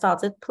 I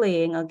started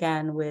playing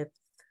again with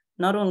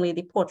not only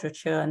the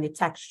portraiture and the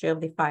texture of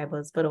the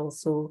fibers, but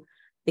also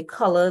the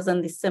colors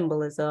and the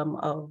symbolism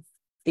of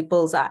the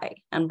bullseye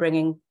and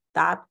bringing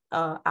that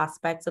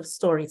aspect of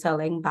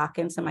storytelling back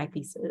into my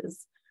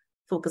pieces,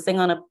 focusing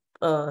on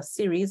a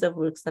series of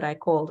works that I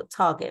called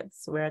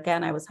targets, where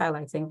again, I was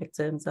highlighting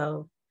victims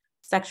of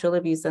sexual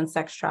abuse and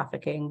sex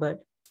trafficking, but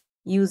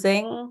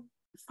using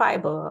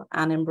fiber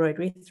and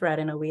embroidery thread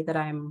in a way that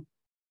I'm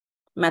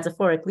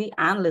metaphorically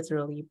and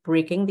literally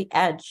breaking the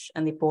edge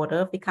and the border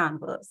of the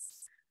canvas,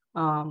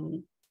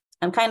 and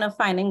kind of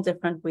finding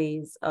different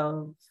ways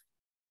of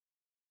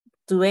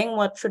doing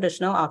what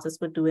traditional artists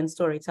would do in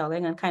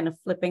storytelling and kind of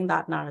flipping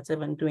that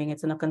narrative and doing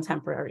it in a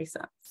contemporary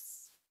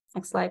sense.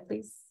 Next slide,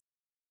 please.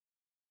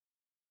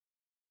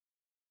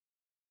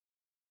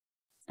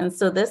 And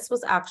so this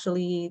was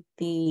actually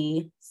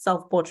the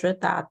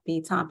self-portrait that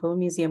the Tampa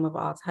Museum of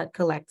Art had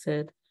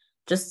collected,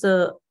 just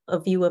a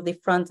view of the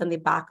front and the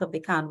back of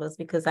the canvas,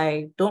 because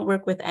I don't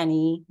work with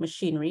any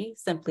machinery,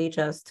 simply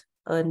just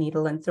a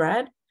needle and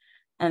thread.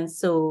 And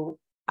so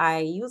I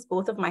use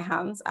both of my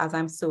hands as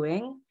I'm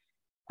sewing,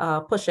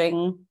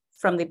 pushing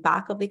from the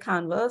back of the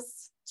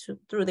canvas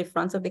through the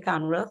front of the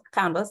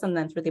canvas and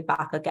then through the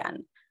back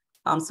again.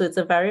 So it's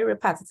a very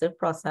repetitive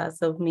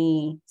process of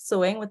me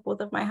sewing with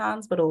both of my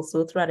hands, but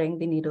also threading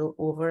the needle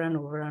over and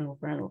over and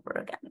over and over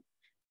again.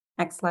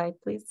 Next slide,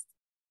 please.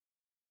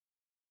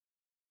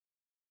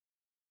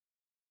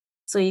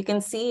 So you can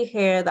see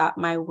here that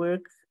my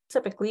work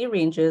typically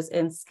ranges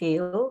in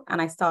scale,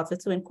 and I started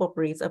to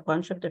incorporate a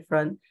bunch of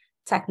different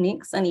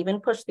techniques and even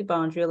push the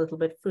boundary a little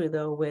bit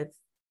further with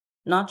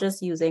not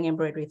just using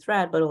embroidery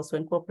thread, but also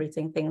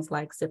incorporating things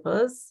like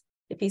zippers.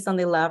 The piece on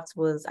the left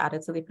was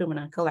added to the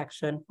permanent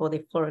collection for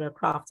the Florida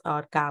Craft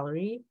Art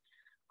Gallery.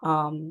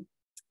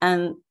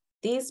 And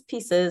these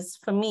pieces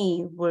for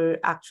me were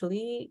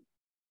actually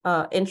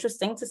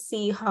interesting to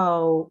see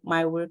how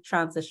my work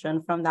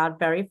transitioned from that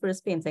very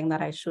first painting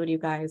that I showed you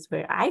guys,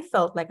 where I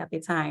felt like at the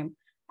time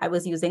I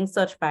was using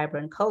such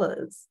vibrant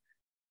colors.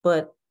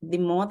 But the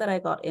more that I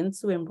got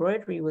into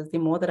embroidery was the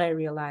more that I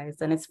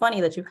realized, and it's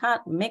funny that you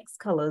can't mix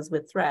colors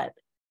with thread,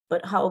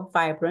 but how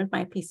vibrant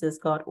my pieces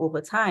got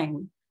over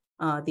time,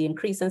 the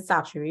increase in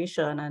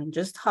saturation and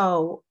just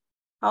how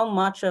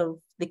much of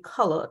the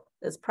color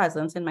is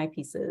present in my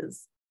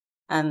pieces.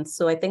 And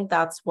so I think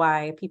that's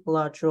why people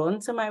are drawn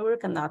to my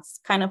work, and that's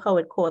kind of how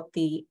it caught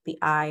the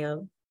eye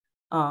of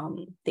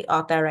the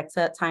art director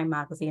at Time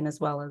Magazine as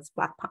well as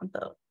Black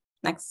Panther.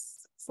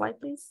 Next slide,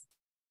 please.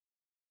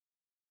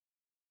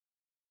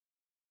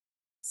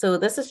 So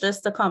this is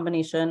just a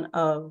combination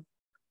of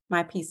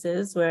my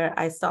pieces where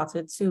I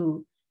started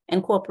to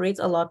incorporate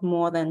a lot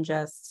more than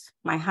just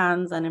my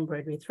hands and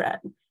embroidery thread,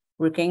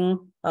 working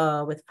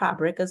with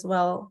fabric as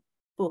well,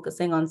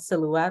 focusing on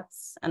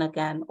silhouettes. And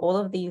again, all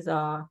of these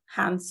are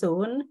hand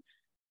sewn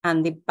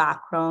and the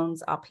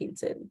backgrounds are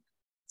painted.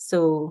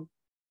 So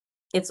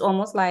it's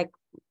almost like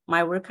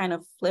my work kind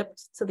of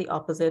flipped to the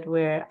opposite,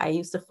 where I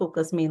used to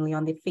focus mainly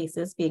on the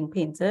faces being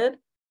painted.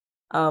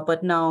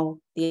 But now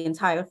the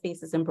entire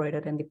face is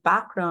embroidered and the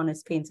background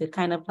is painted,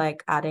 kind of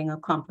like adding a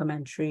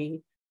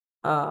complementary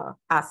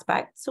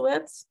aspect to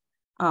it.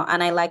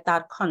 And I like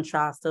that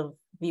contrast of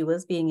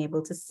viewers being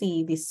able to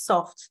see the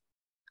soft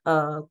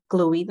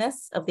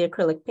glowiness of the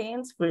acrylic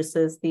paints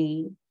versus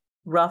the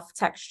rough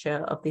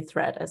texture of the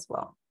thread as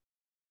well.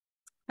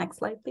 Next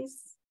slide, please.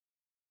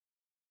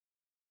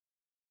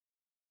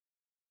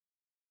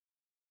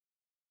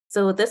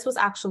 So this was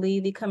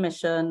actually the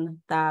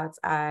commission that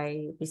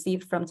I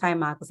received from Time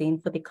Magazine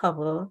for the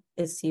cover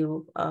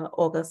issue,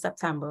 August,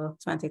 September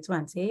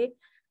 2020.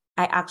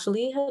 I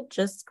actually had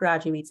just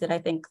graduated, I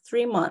think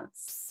 3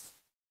 months.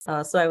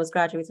 So I was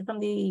graduating from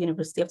the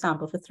University of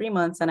Tampa for 3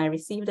 months, and I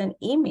received an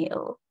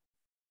email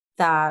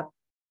that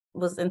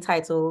was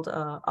entitled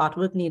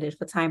Artwork Needed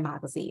for Time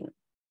Magazine.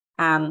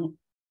 And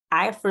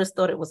I at first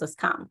thought it was a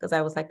scam, because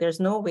I was like, there's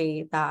no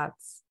way that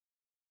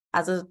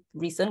as a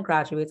recent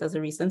graduate, as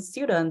a recent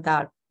student,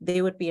 that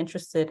they would be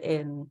interested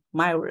in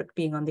my work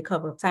being on the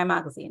cover of Time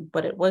Magazine,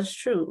 but it was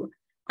true.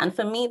 And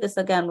for me, this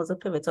again was a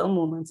pivotal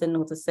moment in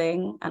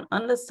noticing and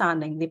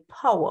understanding the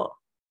power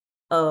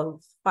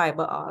of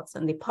fiber arts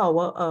and the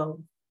power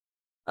of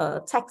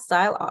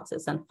textile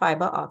artists and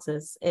fiber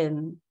artists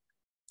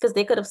because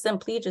they could have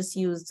simply just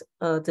used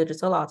a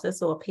digital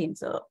artist or a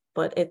painter,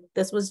 but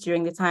this was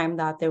during the time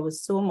that there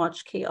was so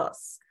much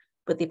chaos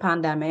with the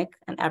pandemic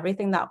and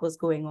everything that was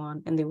going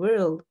on in the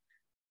world,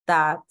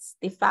 that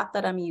the fact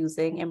that I'm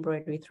using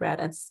embroidery thread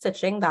and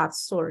stitching that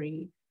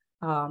story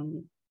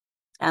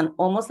and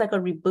almost like a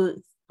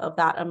rebirth of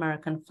that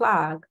American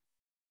flag,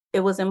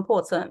 it was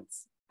important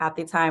at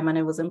the time. And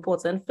it was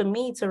important for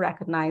me to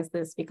recognize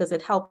this because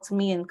it helped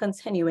me in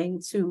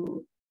continuing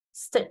to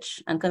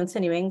stitch and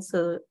continuing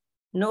to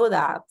know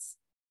that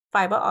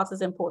fiber art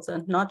is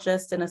important, not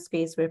just in a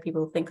space where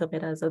people think of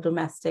it as a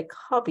domestic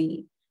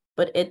hobby,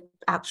 but it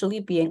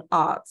actually being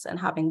art and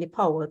having the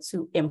power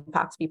to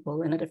impact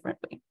people in a different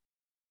way.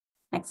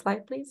 Next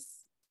slide, please.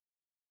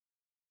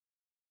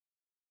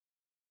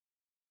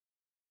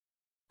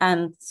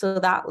 And so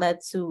that led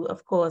to,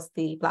 of course,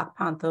 the Black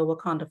Panther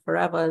Wakanda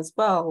Forever as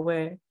well,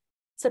 where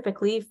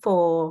typically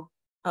for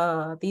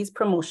these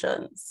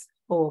promotions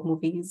for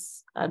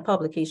movies and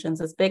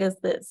publications as big as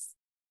this,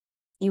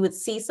 you would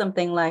see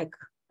something like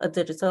a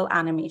digital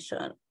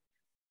animation,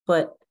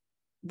 but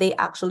they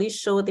actually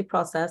show the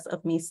process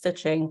of me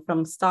stitching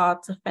from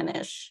start to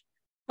finish,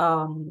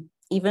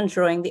 even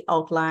drawing the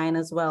outline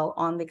as well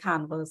on the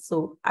canvas.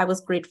 So I was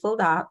grateful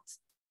that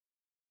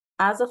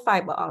as a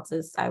fiber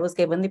artist, I was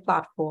given the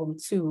platform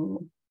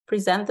to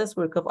present this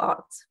work of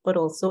art, but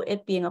also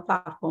it being a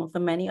platform for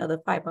many other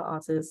fiber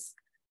artists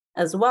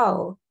as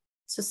well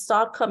to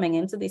start coming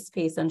into this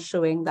space and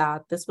showing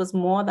that this was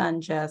more than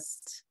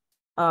just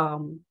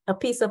a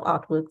piece of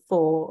artwork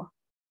for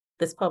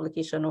this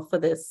publication or for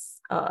this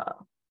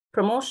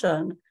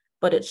promotion,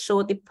 but it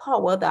showed the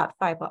power that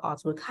fiber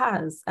artwork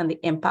has and the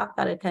impact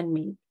that it can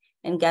make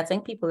in getting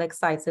people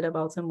excited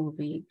about a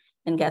movie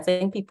and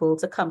getting people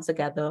to come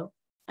together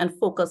and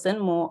focusing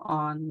more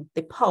on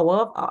the power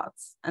of art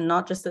and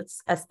not just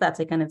its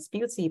aesthetic and its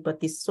beauty, but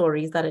the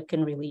stories that it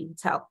can really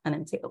tell and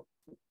entail.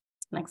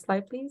 Next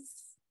slide, please.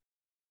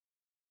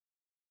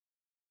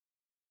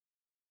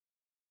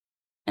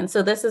 And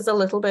so this is a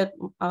little bit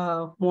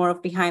more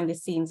of behind the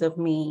scenes of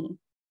me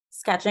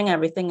sketching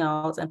everything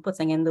out and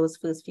putting in those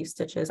first few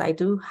stitches. I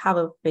do have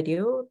a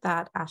video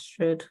that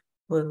Astrid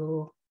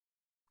will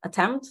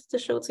attempt to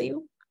show to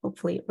you.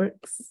 Hopefully it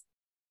works.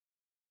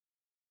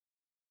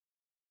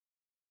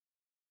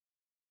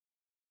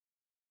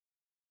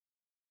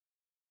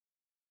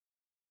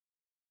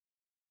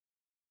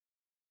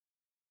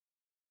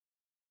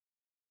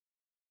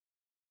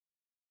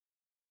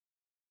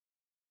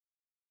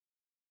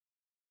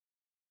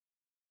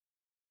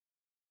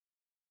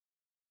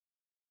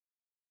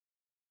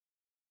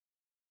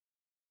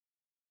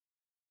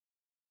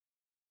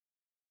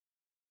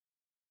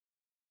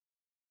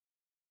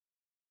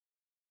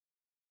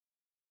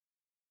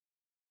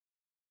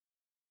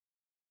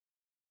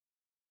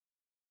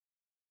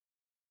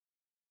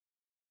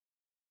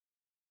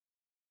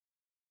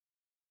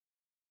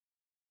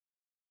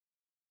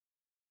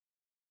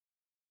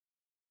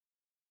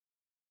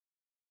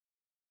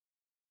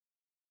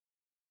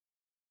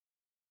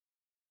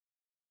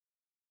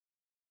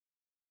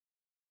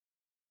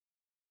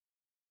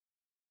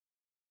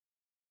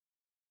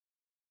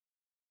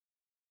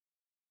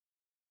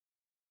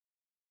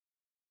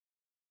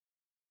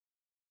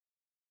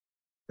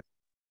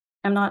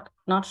 I'm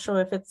not sure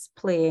if it's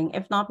playing.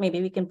 If not,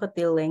 maybe we can put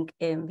the link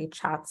in the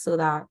chat so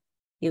that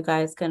you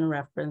guys can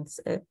reference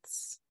it.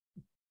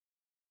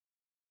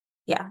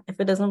 Yeah, if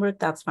it doesn't work,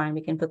 that's fine.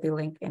 We can put the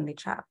link in the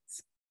chat.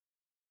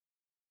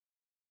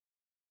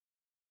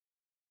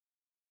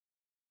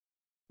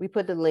 We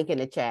put the link in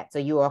the chat so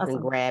you all can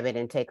Awesome. grab it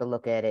and take a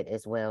look at it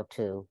as well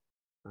too.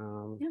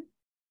 Yeah.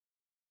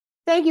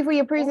 Thank you for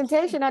your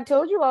presentation. I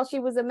told you all she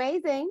was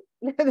amazing.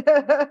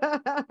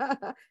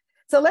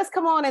 So let's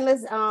come on and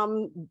let's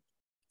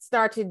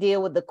start to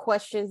deal with the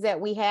questions that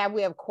we have.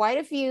 We have quite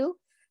a few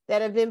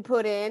that have been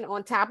put in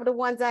on top of the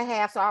ones I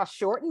have. So I'll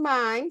shorten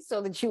mine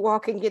so that you all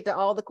can get to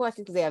all the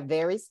questions because they are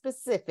very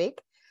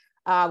specific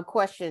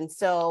questions.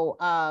 So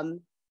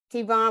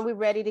Tivane, we're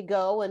ready to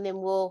go and then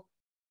we'll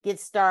get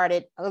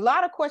started. A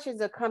lot of questions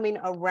are coming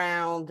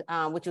around,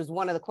 which was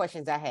one of the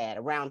questions I had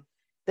around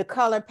the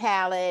color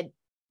palette,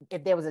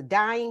 if there was a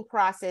dyeing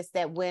process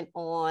that went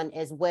on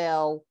as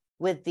well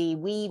with the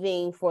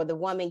weaving for the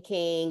Woman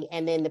King,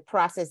 and then the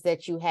process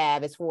that you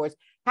have as far as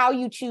how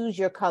you choose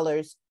your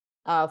colors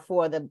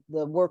for the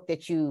work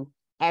that you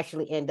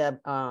actually end up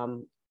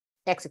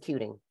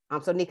executing.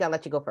 So Nneka, I'll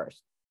let you go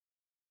first.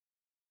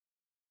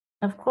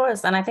 Of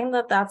course, and I think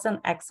that that's an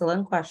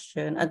excellent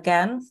question.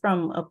 Again,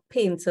 from a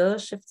painter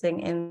shifting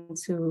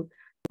into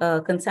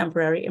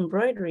contemporary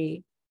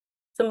embroidery,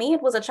 for me,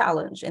 it was a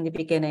challenge in the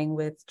beginning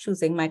with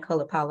choosing my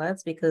color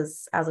palettes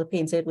because as a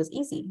painter, it was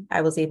easy.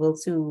 I was able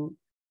to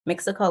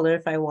mix a color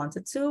if I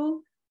wanted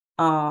to,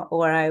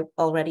 or I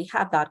already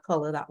had that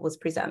color that was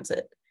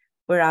presented.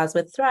 Whereas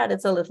with thread,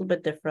 it's a little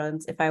bit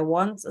different. If I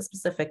want a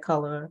specific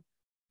color,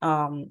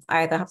 I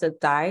either have to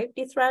dye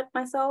the thread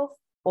myself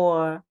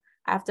or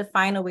I have to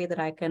find a way that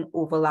I can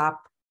overlap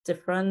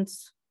different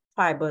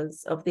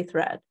fibers of the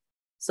thread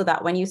so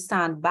that when you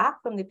stand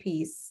back from the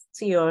piece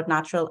to your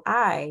natural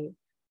eye,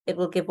 it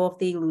will give off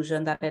the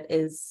illusion that it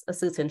is a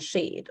certain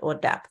shade or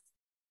depth.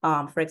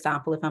 For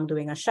example, if I'm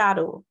doing a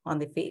shadow on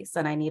the face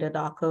and I need a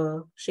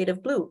darker shade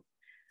of blue.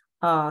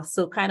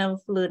 So kind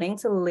of learning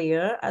to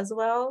layer as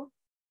well.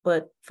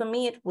 But for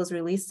me, it was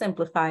really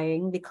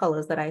simplifying the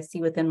colors that I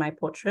see within my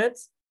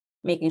portraits,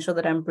 making sure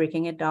that I'm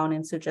breaking it down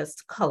into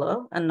just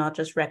color and not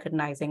just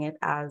recognizing it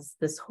as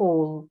this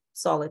whole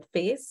solid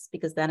face,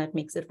 because then it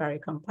makes it very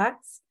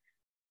complex.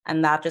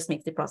 And that just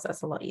makes the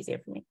process a lot easier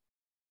for me.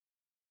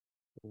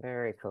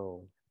 Very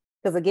cool.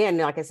 Because again,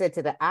 like I said,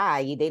 to the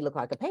eye, they look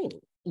like a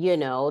painting, you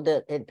know,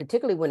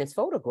 particularly when it's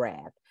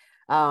photographed.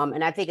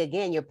 And I think,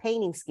 again, your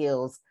painting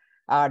skills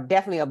are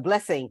definitely a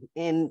blessing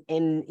in,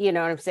 you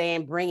know what I'm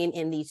saying, bringing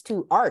in these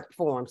two art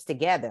forms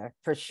together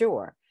for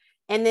sure.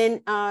 And then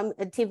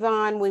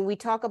Tivane, when we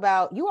talk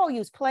about, you all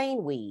use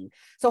plain weave.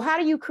 So how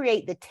do you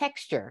create the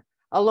texture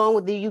along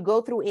with, do you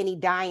go through any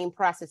dyeing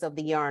process of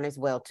the yarn as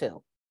well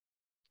too?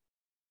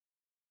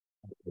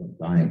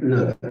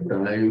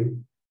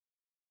 Dyeing.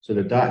 So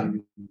the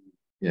dyeing,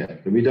 yeah,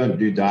 but we don't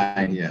do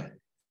dyeing yet.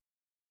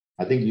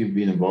 I think you've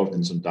been involved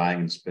in some dyeing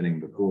and spinning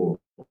before,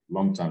 a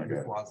long time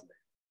ago.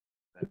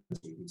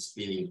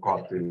 Spinning,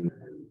 cotton,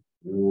 and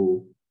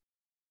wool,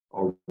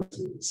 all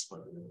things, but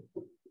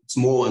it's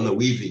more on the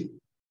weaving.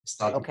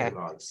 Okay.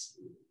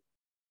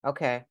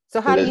 Okay.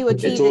 So how do you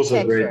achieve it's the also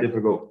texture? very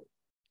difficult.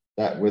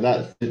 That with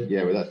that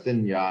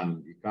thin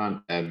yarn, you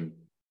can't.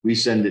 We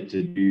send it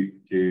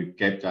to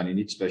Cape Town. You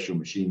need special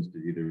machines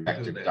to do the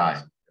reactive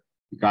dyeing.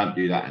 You can't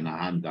do that in a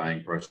hand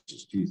dyeing process.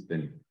 It's too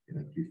thin, you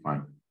know, too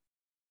fine.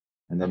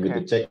 And then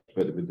with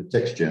the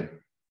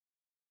texture,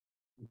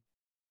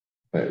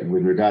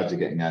 with regard to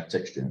getting our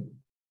texture.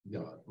 Yeah,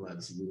 like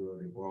you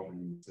were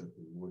involving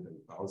more than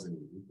 1,000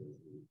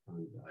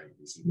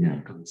 liters.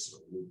 Yeah.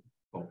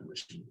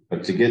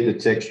 But to get the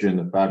texture in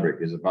the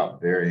fabric is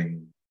about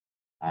varying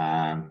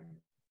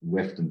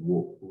weft and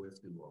warp.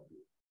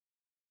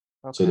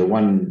 Okay. So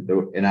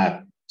in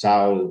our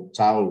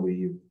towel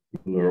weave,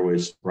 people are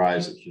always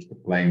surprised it's just a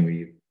plain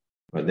weave,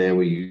 but there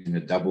we're using a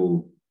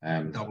double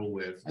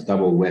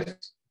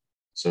weft.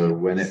 So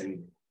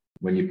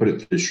when you put it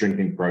through the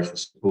shrinking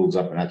process, it pulls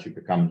up and actually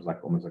becomes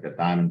like almost like a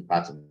diamond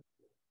pattern.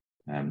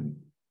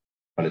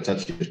 But it's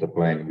actually just a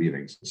plain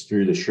weaving. So it's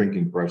through the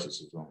shrinking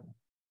process as well.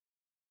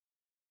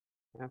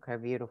 Okay,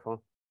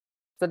 beautiful.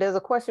 So there's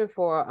a question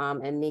for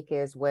Nneka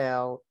as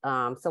well.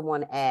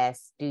 Someone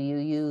asked, do you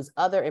use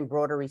other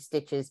embroidery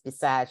stitches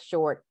besides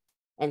short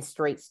and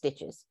straight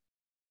stitches?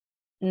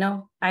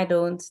 No, I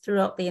don't.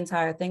 Throughout the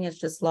entire thing, it's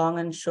just long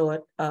and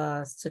short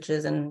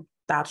stitches and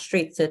that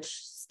straight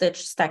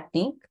stitch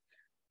technique.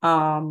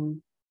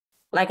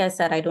 Like I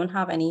said, I don't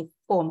have any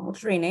formal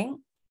training.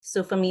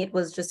 So for me, it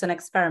was just an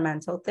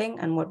experimental thing.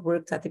 And what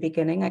worked at the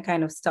beginning, I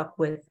kind of stuck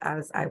with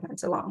as I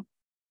went along.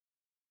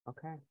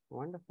 Okay,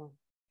 wonderful.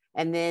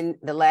 And then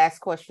the last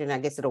question, I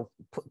guess it'll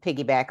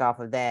piggyback off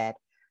of that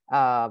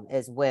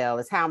as well,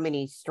 is how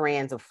many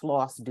strands of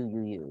floss do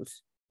you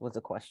use, was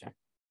the question.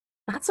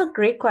 That's a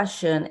great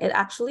question. It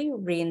actually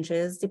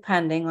ranges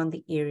depending on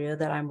the area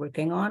that I'm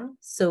working on.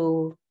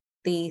 So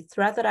the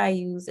thread that I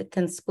use, it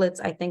can split,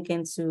 I think,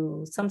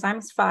 into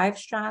sometimes 5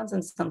 strands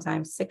and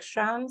sometimes 6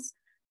 strands.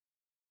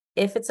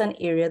 if it's an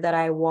area that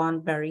I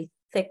want very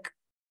thick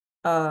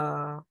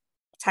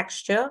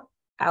texture,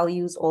 I'll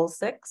use all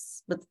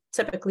 6, but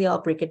typically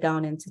I'll break it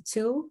down into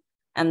 2.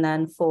 And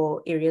then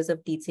for areas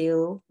of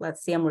detail,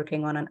 let's say I'm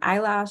working on an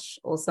eyelash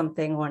or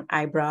something, or an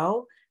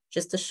eyebrow,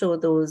 just to show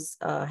those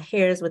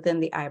hairs within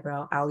the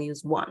eyebrow, I'll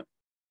use 1.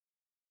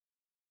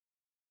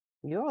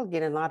 You're all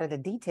getting a lot of the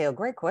detail.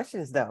 Great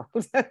questions, though,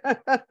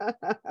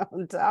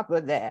 on top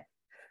of that.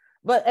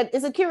 But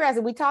it's a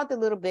curiosity. We talked a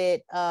little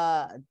bit,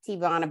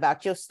 Tivane,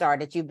 about your start,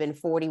 that you've been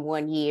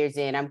 41 years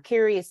in. I'm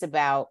curious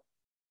about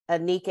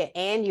Nneka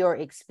and your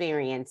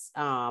experience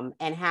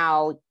and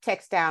how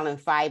textile and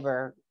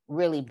fiber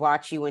really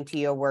brought you into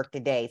your work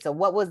today. So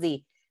what was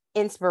the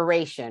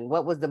inspiration?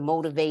 What was the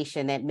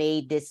motivation that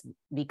made this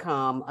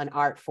become an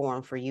art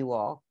form for you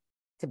all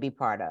to be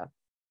part of?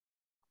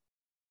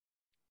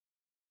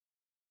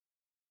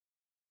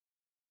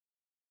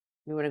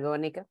 You want to go,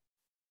 Nneka?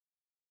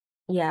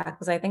 Yeah,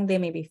 because I think they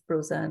may be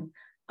frozen.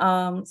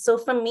 So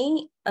for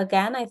me,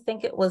 again, I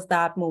think it was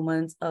that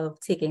moment of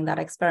taking that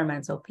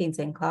experimental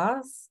painting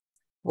class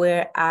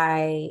where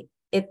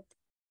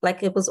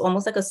it was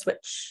almost like a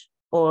switch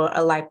or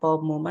a light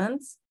bulb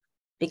moment,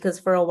 because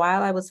for a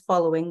while I was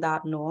following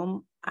that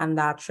norm and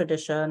that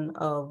tradition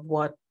of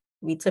what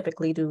we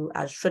typically do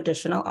as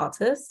traditional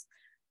artists,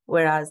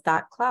 whereas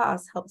that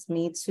class helps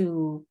me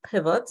to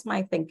pivot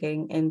my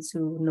thinking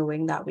into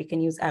knowing that we can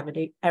use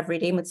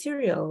everyday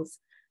materials,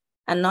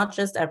 and not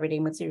just everyday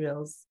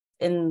materials,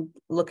 in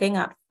looking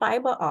at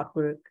fiber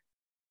artwork,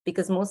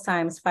 because most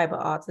times fiber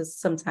art is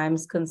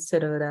sometimes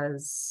considered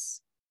as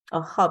a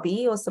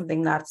hobby or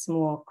something that's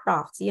more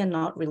crafty and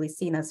not really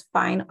seen as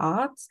fine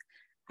art.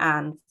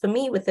 And for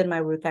me, within my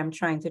work, I'm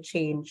trying to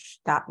change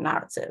that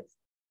narrative.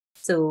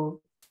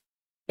 So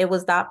it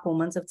was that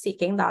moment of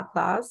taking that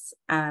class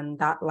and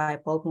that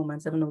light bulb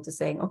moment of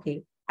noticing,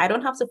 okay, I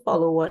don't have to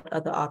follow what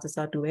other artists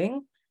are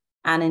doing.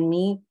 And in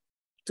me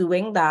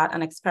doing that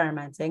and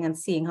experimenting and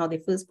seeing how the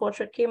first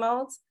portrait came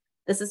out,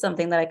 this is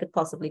something that I could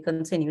possibly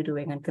continue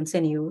doing and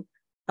continue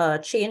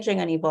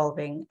changing and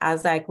evolving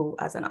as I go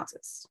as an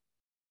artist.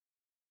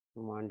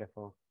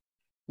 Wonderful.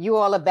 You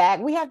all are back.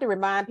 We have to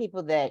remind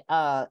people that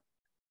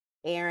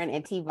Aaron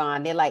and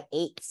Tivane, they're like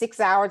 6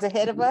 hours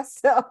ahead of us.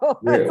 So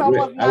it's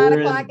almost 9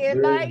 o'clock at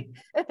night.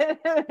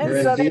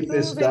 We're in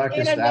deepest,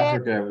 darkest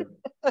Africa.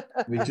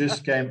 We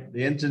just came,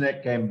 the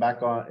internet came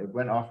back on, it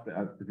went off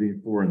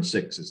between 4 and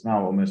 6. It's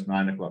now almost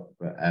 9 o'clock,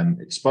 but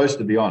it's supposed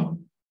to be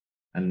on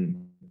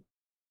and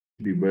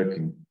be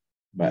working,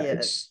 but yeah.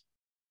 it's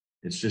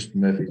just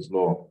Murphy's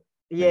Law.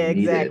 Yeah,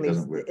 exactly. It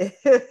doesn't work.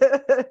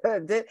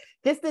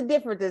 Just the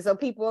differences so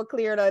people are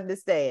clear to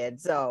understand.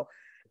 So,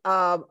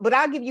 but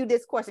I'll give you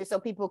this question so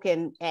people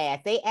can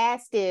ask. They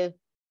asked if,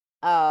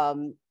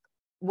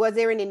 was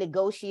there any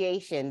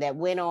negotiation that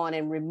went on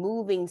in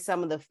removing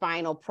some of the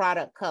final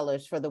product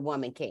colors for the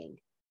Woman King?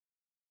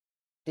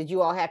 Did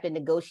you all have to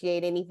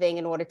negotiate anything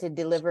in order to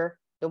deliver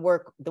the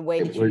work the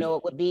way that you know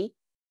it would be?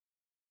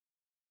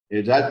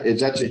 It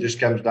actually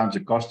just comes down to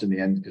cost in the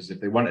end, because if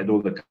they wanted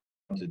all the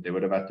content, they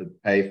would have had to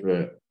pay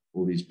for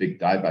all these big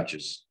dye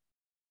batches,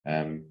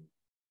 because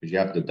you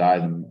have to dye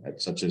them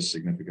at such a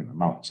significant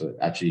amount. So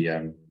actually,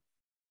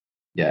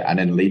 yeah, and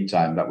then lead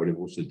time, that would have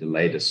also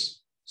delayed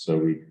us.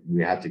 So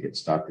we had to get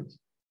started.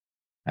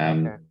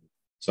 Okay.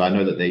 So I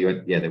know that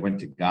they went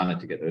to Ghana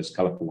to get those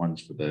colorful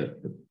ones for the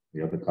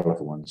other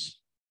colorful ones.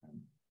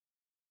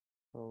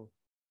 Cool.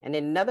 And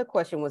then another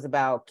question was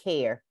about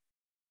care.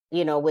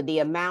 You know, with the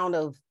amount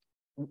of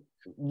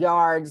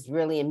yards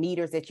really and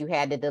meters that you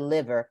had to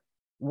deliver,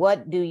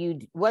 what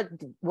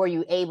were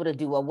you able to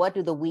do, or what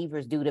do the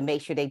weavers do to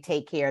make sure they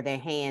take care of their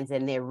hands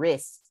and their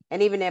wrists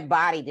and even their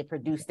body to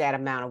produce that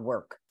amount of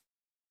work?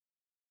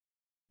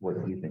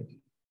 What do you think?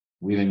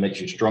 Weaving makes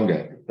you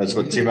stronger. That's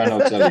what Tivane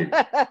will tell you.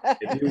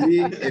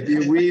 If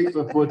you weave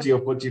for 40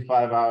 or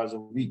 45 hours a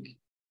week,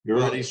 you're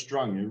already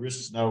strong. Your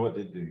wrists know what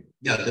they do.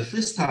 Yeah, the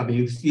first time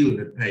you feel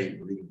the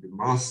pain, the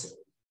muscle,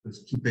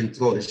 because keep and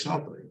throw the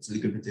sharper, it's a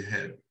little bit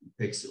heavy. It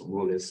takes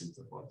more or less, it's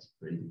about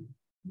 20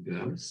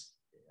 grams,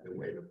 the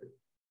weight of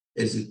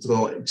it. As you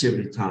throw each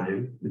every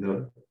time, you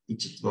know,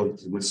 each throw,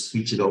 you must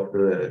switch it off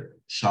the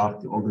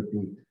shaft, all the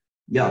thing.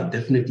 Yeah,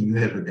 definitely you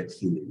have that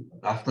feeling.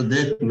 But after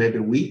that, maybe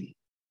a week,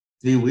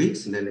 3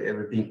 weeks, and then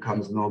everything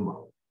comes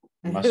normal.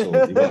 You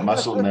got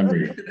muscle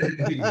memory.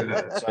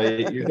 So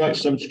you've got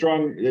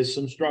there's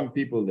some strong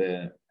people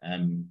there.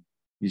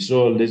 You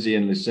saw Lizzie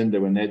and Lucinda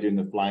when they're doing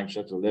the flying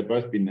shuttle. They've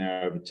both been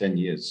there over 10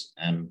 years.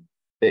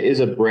 There is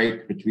a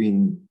break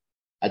between,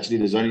 actually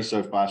there's only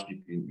so fast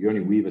you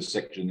only weave a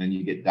section, then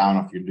you get down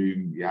off your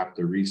loom, you have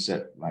to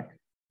reset, like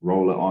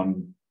roll it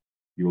on.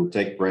 You will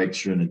take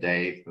breaks during the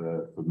day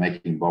for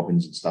making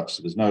bobbins and stuff.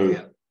 So there's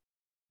no,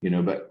 you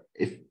know, but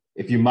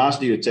if you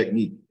master your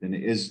technique, then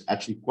it is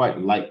actually quite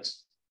light.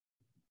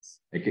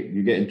 Like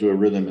you get into a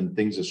rhythm and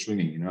things are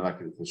swinging, you know, like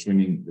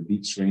the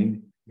beat's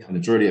swinging, and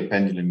it's already a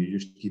pendulum. You're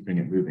just keeping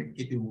it moving.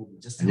 Keep it moving.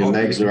 And your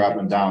legs are up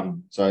and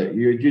down. So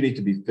you need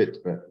to be fit,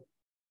 but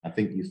I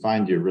think you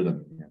find your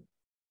rhythm.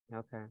 Yeah.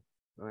 Okay,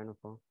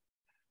 wonderful.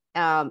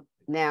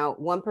 Now,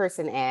 one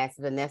person asked,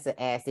 Vanessa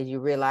asked, did you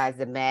realize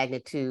the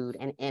magnitude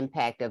and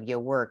impact of your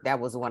work? That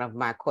was one of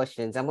my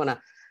questions. I'm going to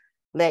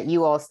let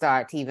you all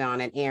start,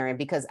 Tivane and Aaron,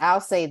 because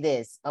I'll say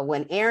this.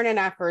 When Aaron and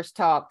I first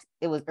talked,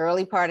 it was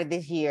early part of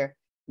this year.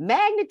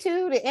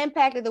 Magnitude and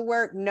impact of the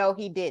work, no,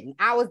 he didn't.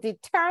 I was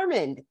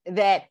determined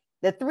that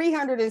the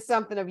 300 and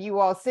something of you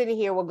all sitting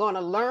here were going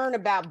to learn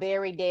about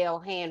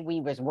Barrydale Hand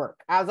Weavers' work.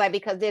 I was like,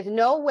 because there's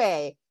no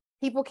way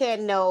people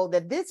can't know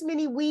that this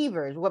many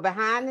weavers were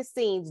behind the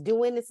scenes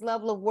doing this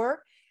level of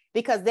work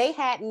because they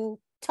hadn't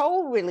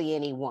told really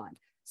anyone.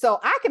 So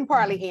I can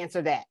partly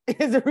answer that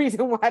is the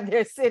reason why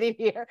they're sitting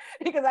here,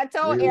 because I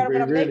told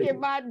Aaron, I'm going to make it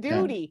my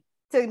duty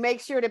to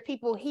make sure that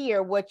people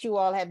hear what you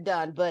all have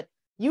done. But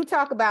you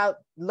talk about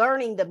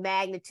learning the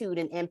magnitude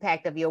and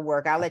impact of your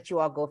work. I'll let you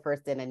all go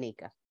first, then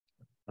Nneka.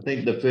 I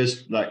think the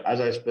first, like,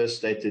 as I first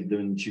stated,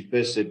 when she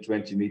first said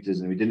 20 meters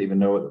and we didn't even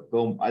know what the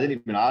film, I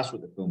didn't even ask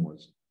what the film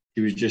was.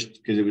 She was just,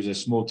 because it was a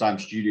small time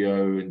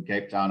studio in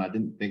Cape Town, I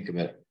didn't think of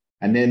it.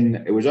 And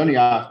then it was only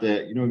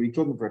after, you know, we've been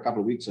talking for a couple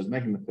of weeks, I was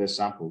making the first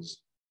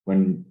samples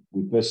when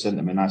we first sent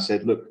them. And I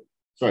said, look,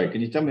 sorry, can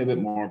you tell me a bit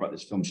more about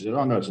this film? She said,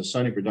 oh no, it's a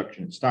Sony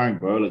production. It's starring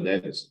Viola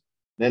Davis.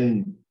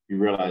 Then you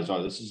realize,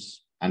 oh, this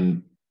is,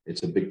 and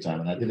it's a big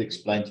time. And I did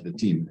explain to the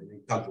team.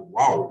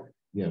 Wow.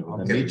 Yeah,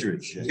 with Okay. the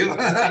meterage.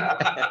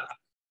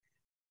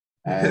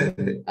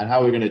 And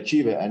how we're going to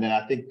achieve it. And then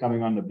I think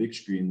coming on the big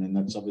screen, then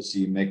that's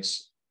obviously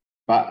makes,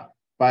 but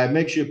it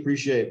makes you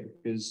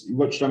appreciate, because you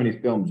watch so many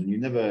films and you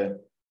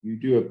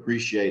do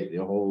appreciate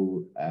the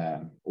whole,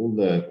 all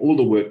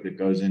the work that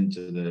goes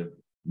into the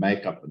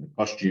makeup and the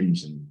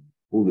costumes and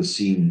all the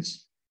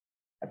scenes.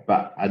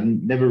 But I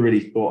never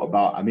really thought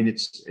about, I mean,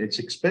 it's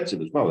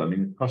expensive as well. I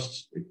mean, it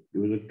costs, it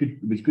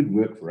was good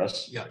work for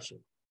us. Yeah, sure.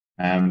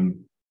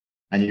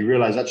 And you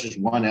realize that's just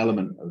one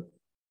element of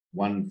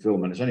one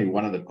film, and it's only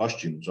one of the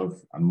costumes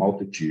of a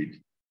multitude,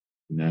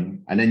 you know.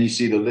 And then you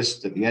see the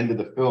list at the end of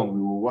the film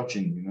we were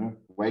watching, you know,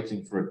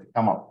 waiting for it to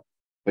come up.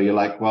 But you're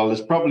like, well,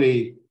 there's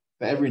probably,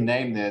 for every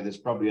name there's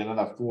probably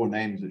another 4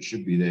 names that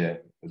should be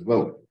there as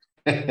well.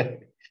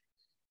 But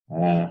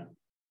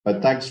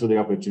thanks for the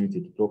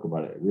opportunity to talk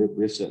about it.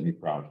 We're certainly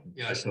proud.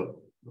 Yeah, sure.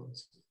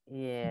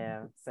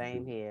 Yeah,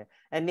 same here.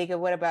 And Nneka,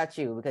 what about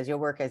you? Because your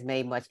work has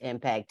made much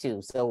impact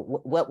too. So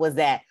what was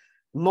that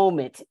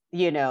moment,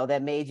 you know,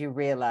 that made you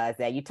realize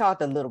that? You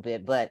talked a little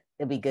bit, but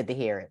it'd be good to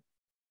hear it.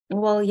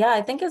 Well, yeah,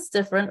 I think it's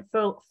different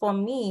for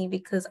me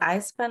because I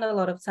spend a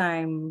lot of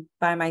time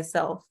by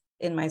myself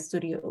in my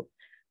studio.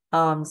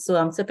 So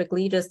I'm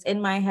typically just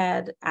in my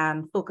head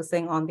and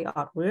focusing on the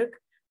artwork.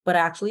 But I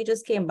actually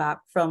just came back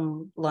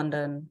from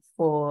London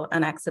for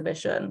an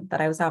exhibition that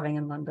I was having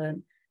in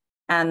London.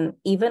 And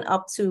even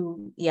up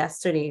to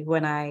yesterday,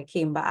 when I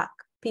came back,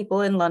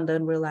 people in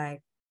London were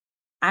like,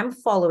 I'm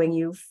following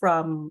you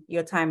from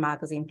your Time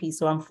magazine piece,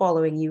 so I'm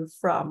following you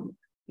from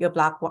your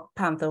Black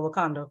Panther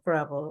Wakanda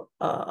Forever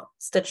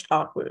stitched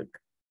artwork.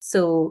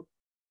 So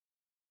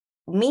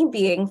me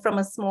being from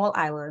a small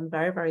island,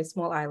 very, very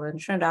small island,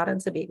 Trinidad and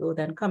Tobago,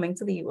 then coming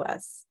to the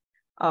US,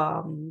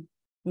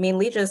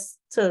 mainly just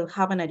to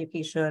have an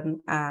education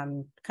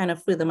and kind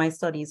of further my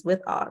studies with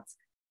art.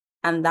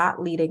 And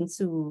that leading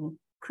to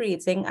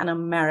creating an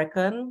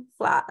American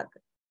flag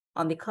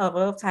on the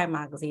cover of Time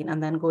magazine,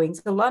 and then going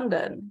to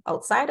London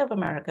outside of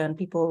America and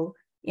people,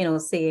 you know,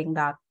 saying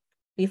that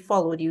we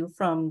followed you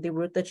from the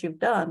work that you've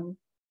done.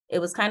 It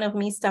was kind of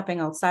me stepping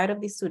outside of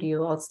the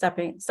studio or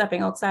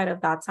stepping outside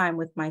of that time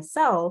with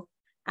myself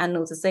and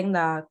noticing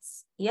that,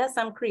 yes,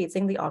 I'm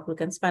creating the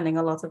artwork and spending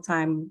a lot of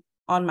time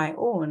on my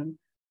own,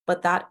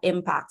 but that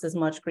impact is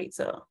much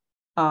greater.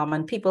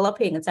 And people are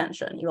paying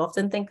attention. You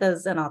often think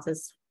as an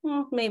artist,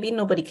 maybe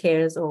nobody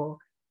cares, or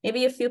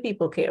maybe a few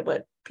people care,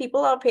 but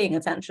people are paying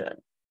attention.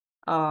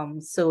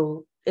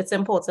 So it's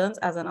important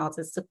as an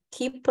artist to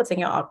keep putting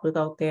your artwork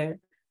out there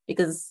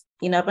because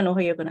you never know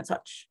who you're going to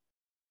touch.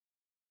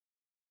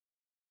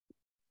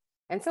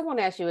 And someone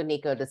asked you,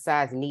 Nneka, the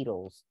size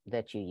needles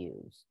that you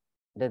use.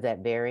 Does that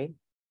vary?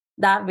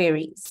 That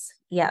varies,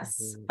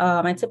 yes.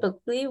 I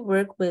typically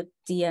work with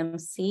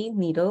DMC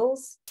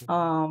needles.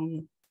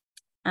 And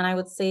I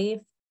would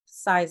say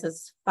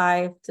sizes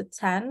 5 to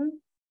 10,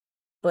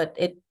 but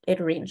it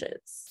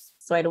ranges.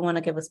 So I don't want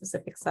to give a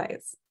specific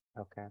size.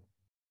 Okay.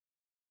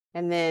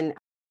 And then,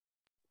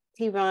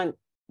 Tivane,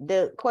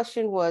 the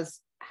question was,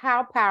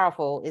 how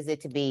powerful is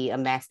it to be a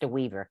master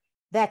weaver?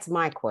 That's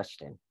my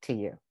question to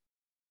you.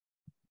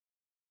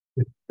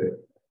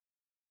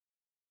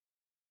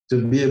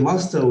 To be a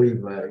master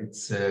weaver,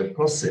 it's a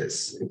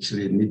process.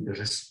 Actually, you need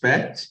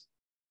respect,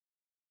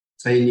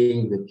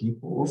 training the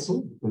people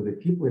also, because the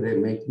people they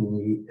make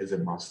me as a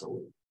master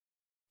weaver.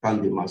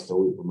 Can't be master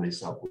weaver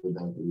myself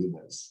without the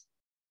weavers.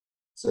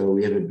 So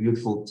we have a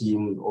beautiful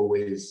team.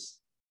 Always,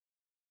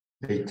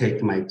 they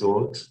take my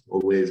thought.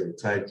 Always, I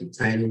try to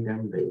train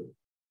them. They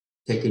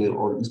taking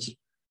on each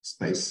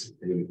space.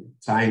 They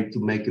trying to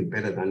make it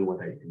better than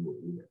what I can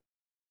do.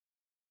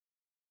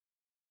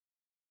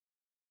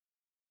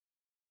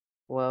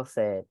 Well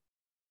said.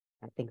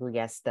 I think we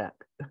got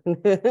stuck.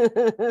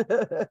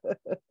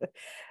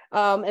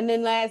 And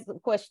then last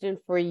question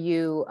for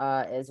you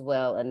as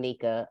well,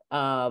 Nneka.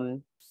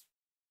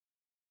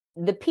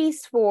 The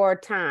piece for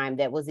Time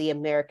that was the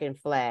American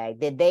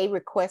flag, did they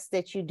request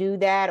that you do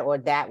that, or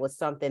that was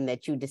something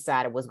that you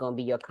decided was going to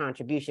be your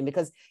contribution?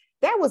 Because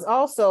that was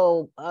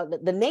also,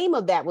 the name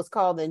of that was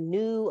called the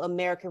New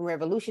American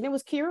Revolution. It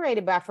was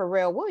curated by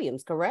Pharrell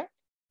Williams, correct?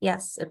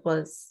 Yes, it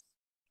was.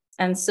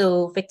 And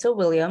so Victor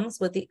Williams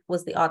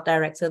was the art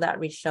director that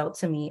reached out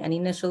to me. And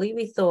initially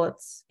we thought,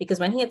 because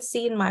when he had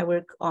seen my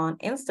work on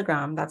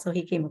Instagram, that's how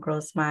he came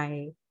across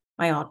my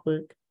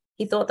artwork.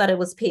 He thought that it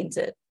was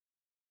painted.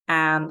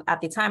 And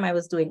at the time I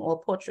was doing all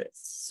portraits.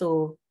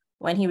 So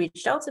when he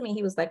reached out to me,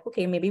 he was like,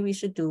 okay, maybe we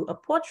should do a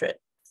portrait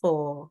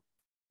for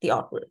the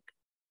artwork.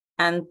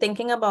 And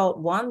thinking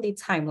about the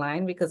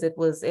timeline, because it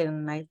was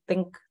in, I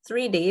think,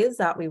 3 days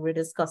that we were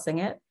discussing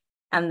it.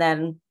 And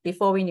then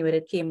before we knew it,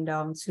 it came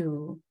down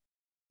to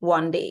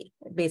 1 day,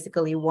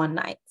 basically one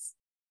night.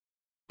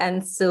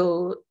 And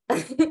so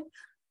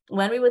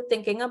when we were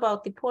thinking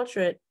about the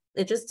portrait,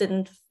 it just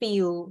didn't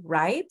feel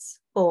right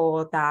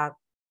for that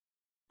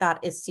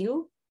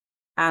issue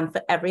and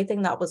for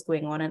everything that was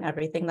going on and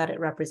everything that it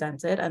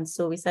represented. And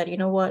so we said, you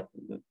know what,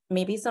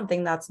 maybe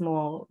something that's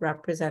more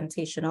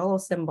representational or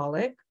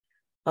symbolic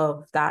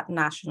of that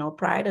national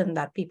pride and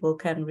that people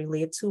can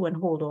relate to and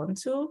hold on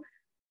to.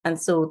 And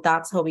so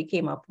that's how we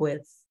came up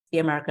with the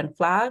American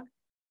flag.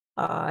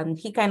 And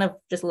he kind of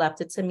just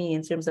left it to me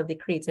in terms of the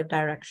creative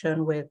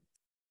direction with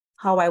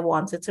how I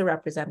wanted to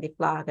represent the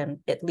flag and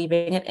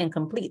leaving it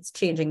incomplete,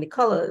 changing the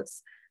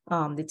colors,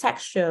 the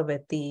texture of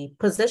it, the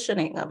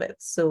positioning of it.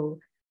 So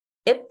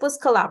it was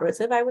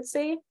collaborative, I would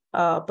say,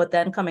 but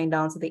then coming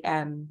down to the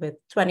end with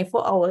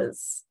 24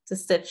 hours to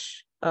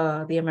stitch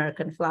the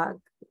American flag.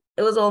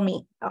 It was all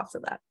me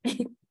after that.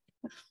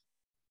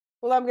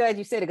 Well, I'm glad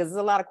you said it, because there's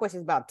a lot of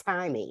questions about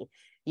timing,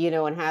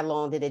 and how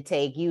long did it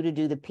take you to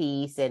do the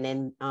piece and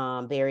then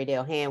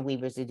Barrydale Hand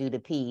Weavers to do the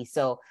piece.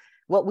 So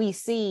what we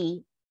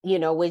see,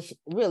 which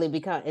really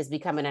is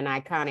becoming an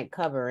iconic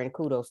cover, and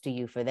kudos to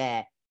you for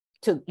that,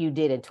 you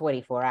did in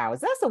 24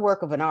 hours. That's the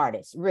work of an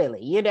artist,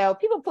 really.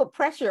 People put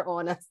pressure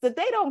on us that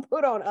they don't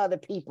put on other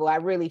people, I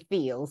really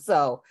feel.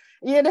 So,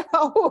 to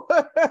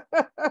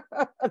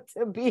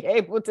be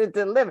able to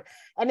deliver.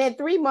 And then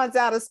 3 months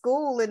out of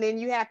school, and then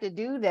you have to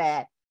do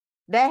that.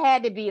 That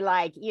had to be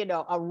like,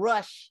 a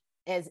rush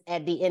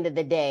at the end of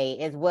the day,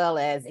 as well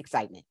as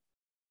excitement.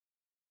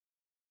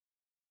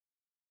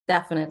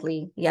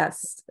 Definitely,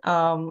 yes.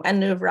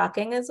 And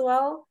nerve-wracking as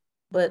well.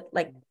 But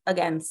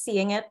again,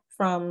 seeing it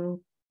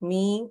from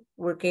me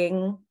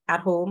working at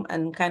home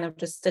and kind of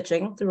just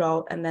stitching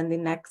throughout. And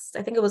then I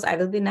think it was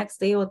either the next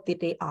day or the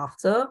day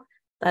after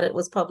that it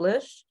was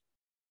published.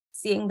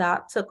 Seeing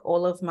that took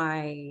all of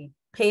my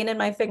pain in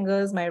my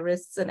fingers, my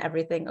wrists, and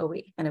everything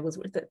away. And it was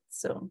worth it.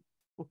 So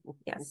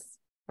yes.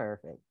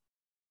 Perfect.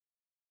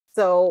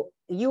 So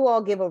you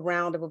all give a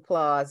round of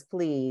applause,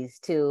 please,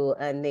 to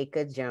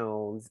Nneka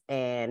Jones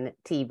and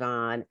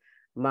Tivane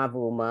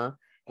Mavuma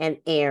and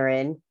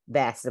Aaron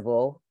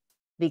Bastable,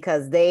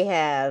 because they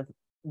have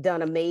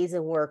done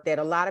amazing work that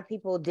a lot of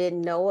people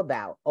didn't know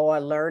about or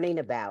are learning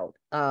about.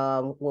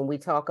 When we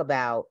talk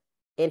about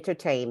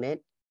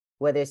entertainment,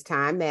 whether it's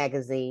Time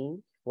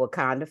Magazine,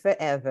 Wakanda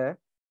Forever,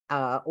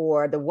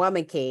 or The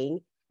Woman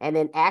King. And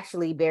then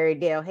actually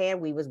Barrydale Hand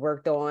Weavers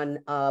worked on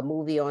a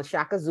movie on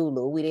Shaka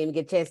Zulu. We didn't even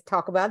get a chance to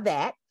talk about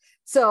that.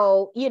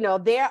 So,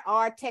 there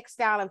are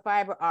textile and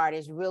fiber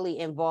artists really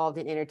involved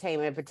in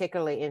entertainment,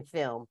 particularly in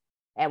film.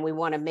 And we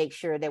want to make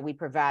sure that we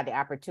provide the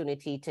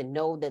opportunity to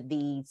know that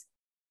these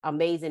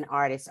amazing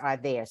artists are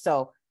there.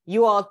 So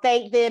you all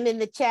thank them in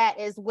the chat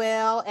as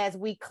well as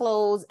we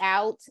close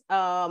out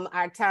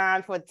our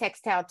time for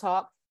Textile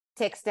Talk,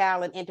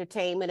 Textile and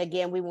Entertainment.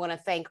 Again, we want to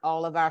thank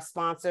all of our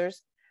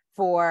sponsors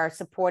for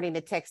supporting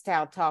the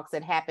Textile Talks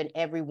that happen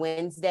every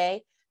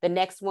Wednesday. The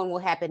next one will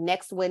happen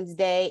next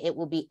Wednesday. It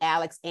will be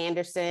Alex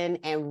Anderson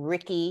and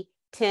Ricky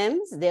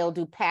Timms. They'll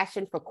do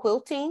Passion for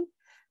Quilting,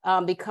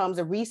 becomes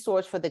a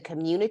resource for the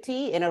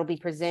community, and it'll be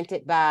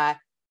presented by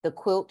The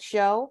Quilt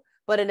Show.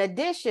 But in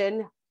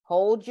addition,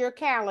 hold your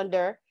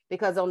calendar,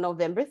 because on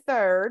November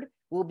 3rd,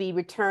 we'll be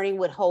returning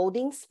with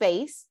Holding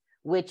Space,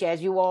 which,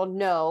 as you all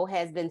know,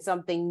 has been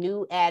something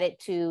new added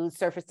to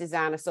Surface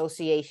Design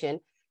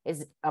Association.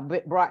 Is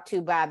brought to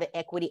you by the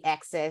Equity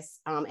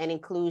Access and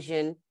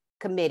Inclusion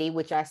Committee,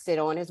 which I sit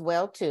on as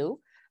well too.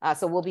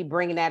 So we'll be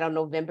bringing that on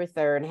November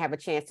 3rd and have a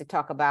chance to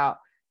talk about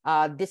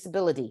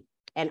disability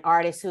and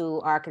artists who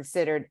are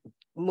considered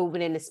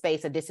moving in the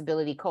space of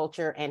disability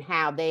culture, and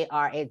how they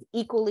are as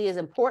equally as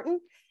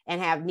important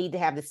and need to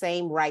have the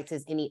same rights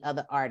as any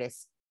other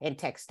artists in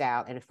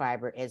textile and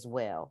fiber as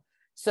well.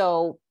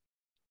 So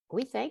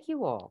we thank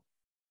you all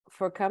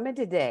for coming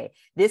today.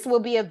 This will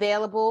be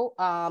available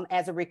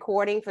as a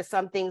recording for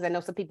some things. I know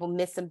some people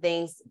miss some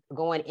things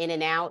going in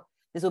and out.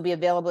 This will be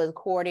available as a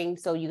recording,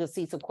 so you can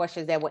see some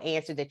questions that were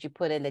answered that you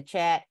put in the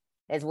chat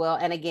as well.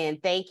 And again,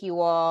 thank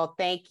you all.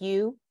 Thank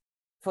you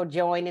for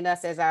joining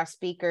us as our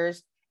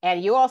speakers.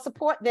 And you all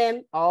support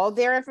them. All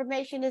their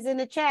information is in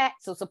the chat.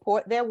 So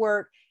support their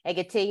work and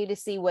continue to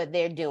see what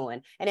they're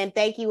doing. And then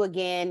thank you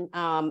again,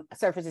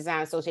 Surface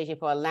Design Association,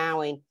 for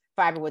allowing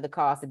Fiber with a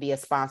Cause to be a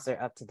sponsor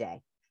of today.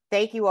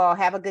 Thank you all.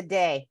 Have a good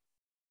day.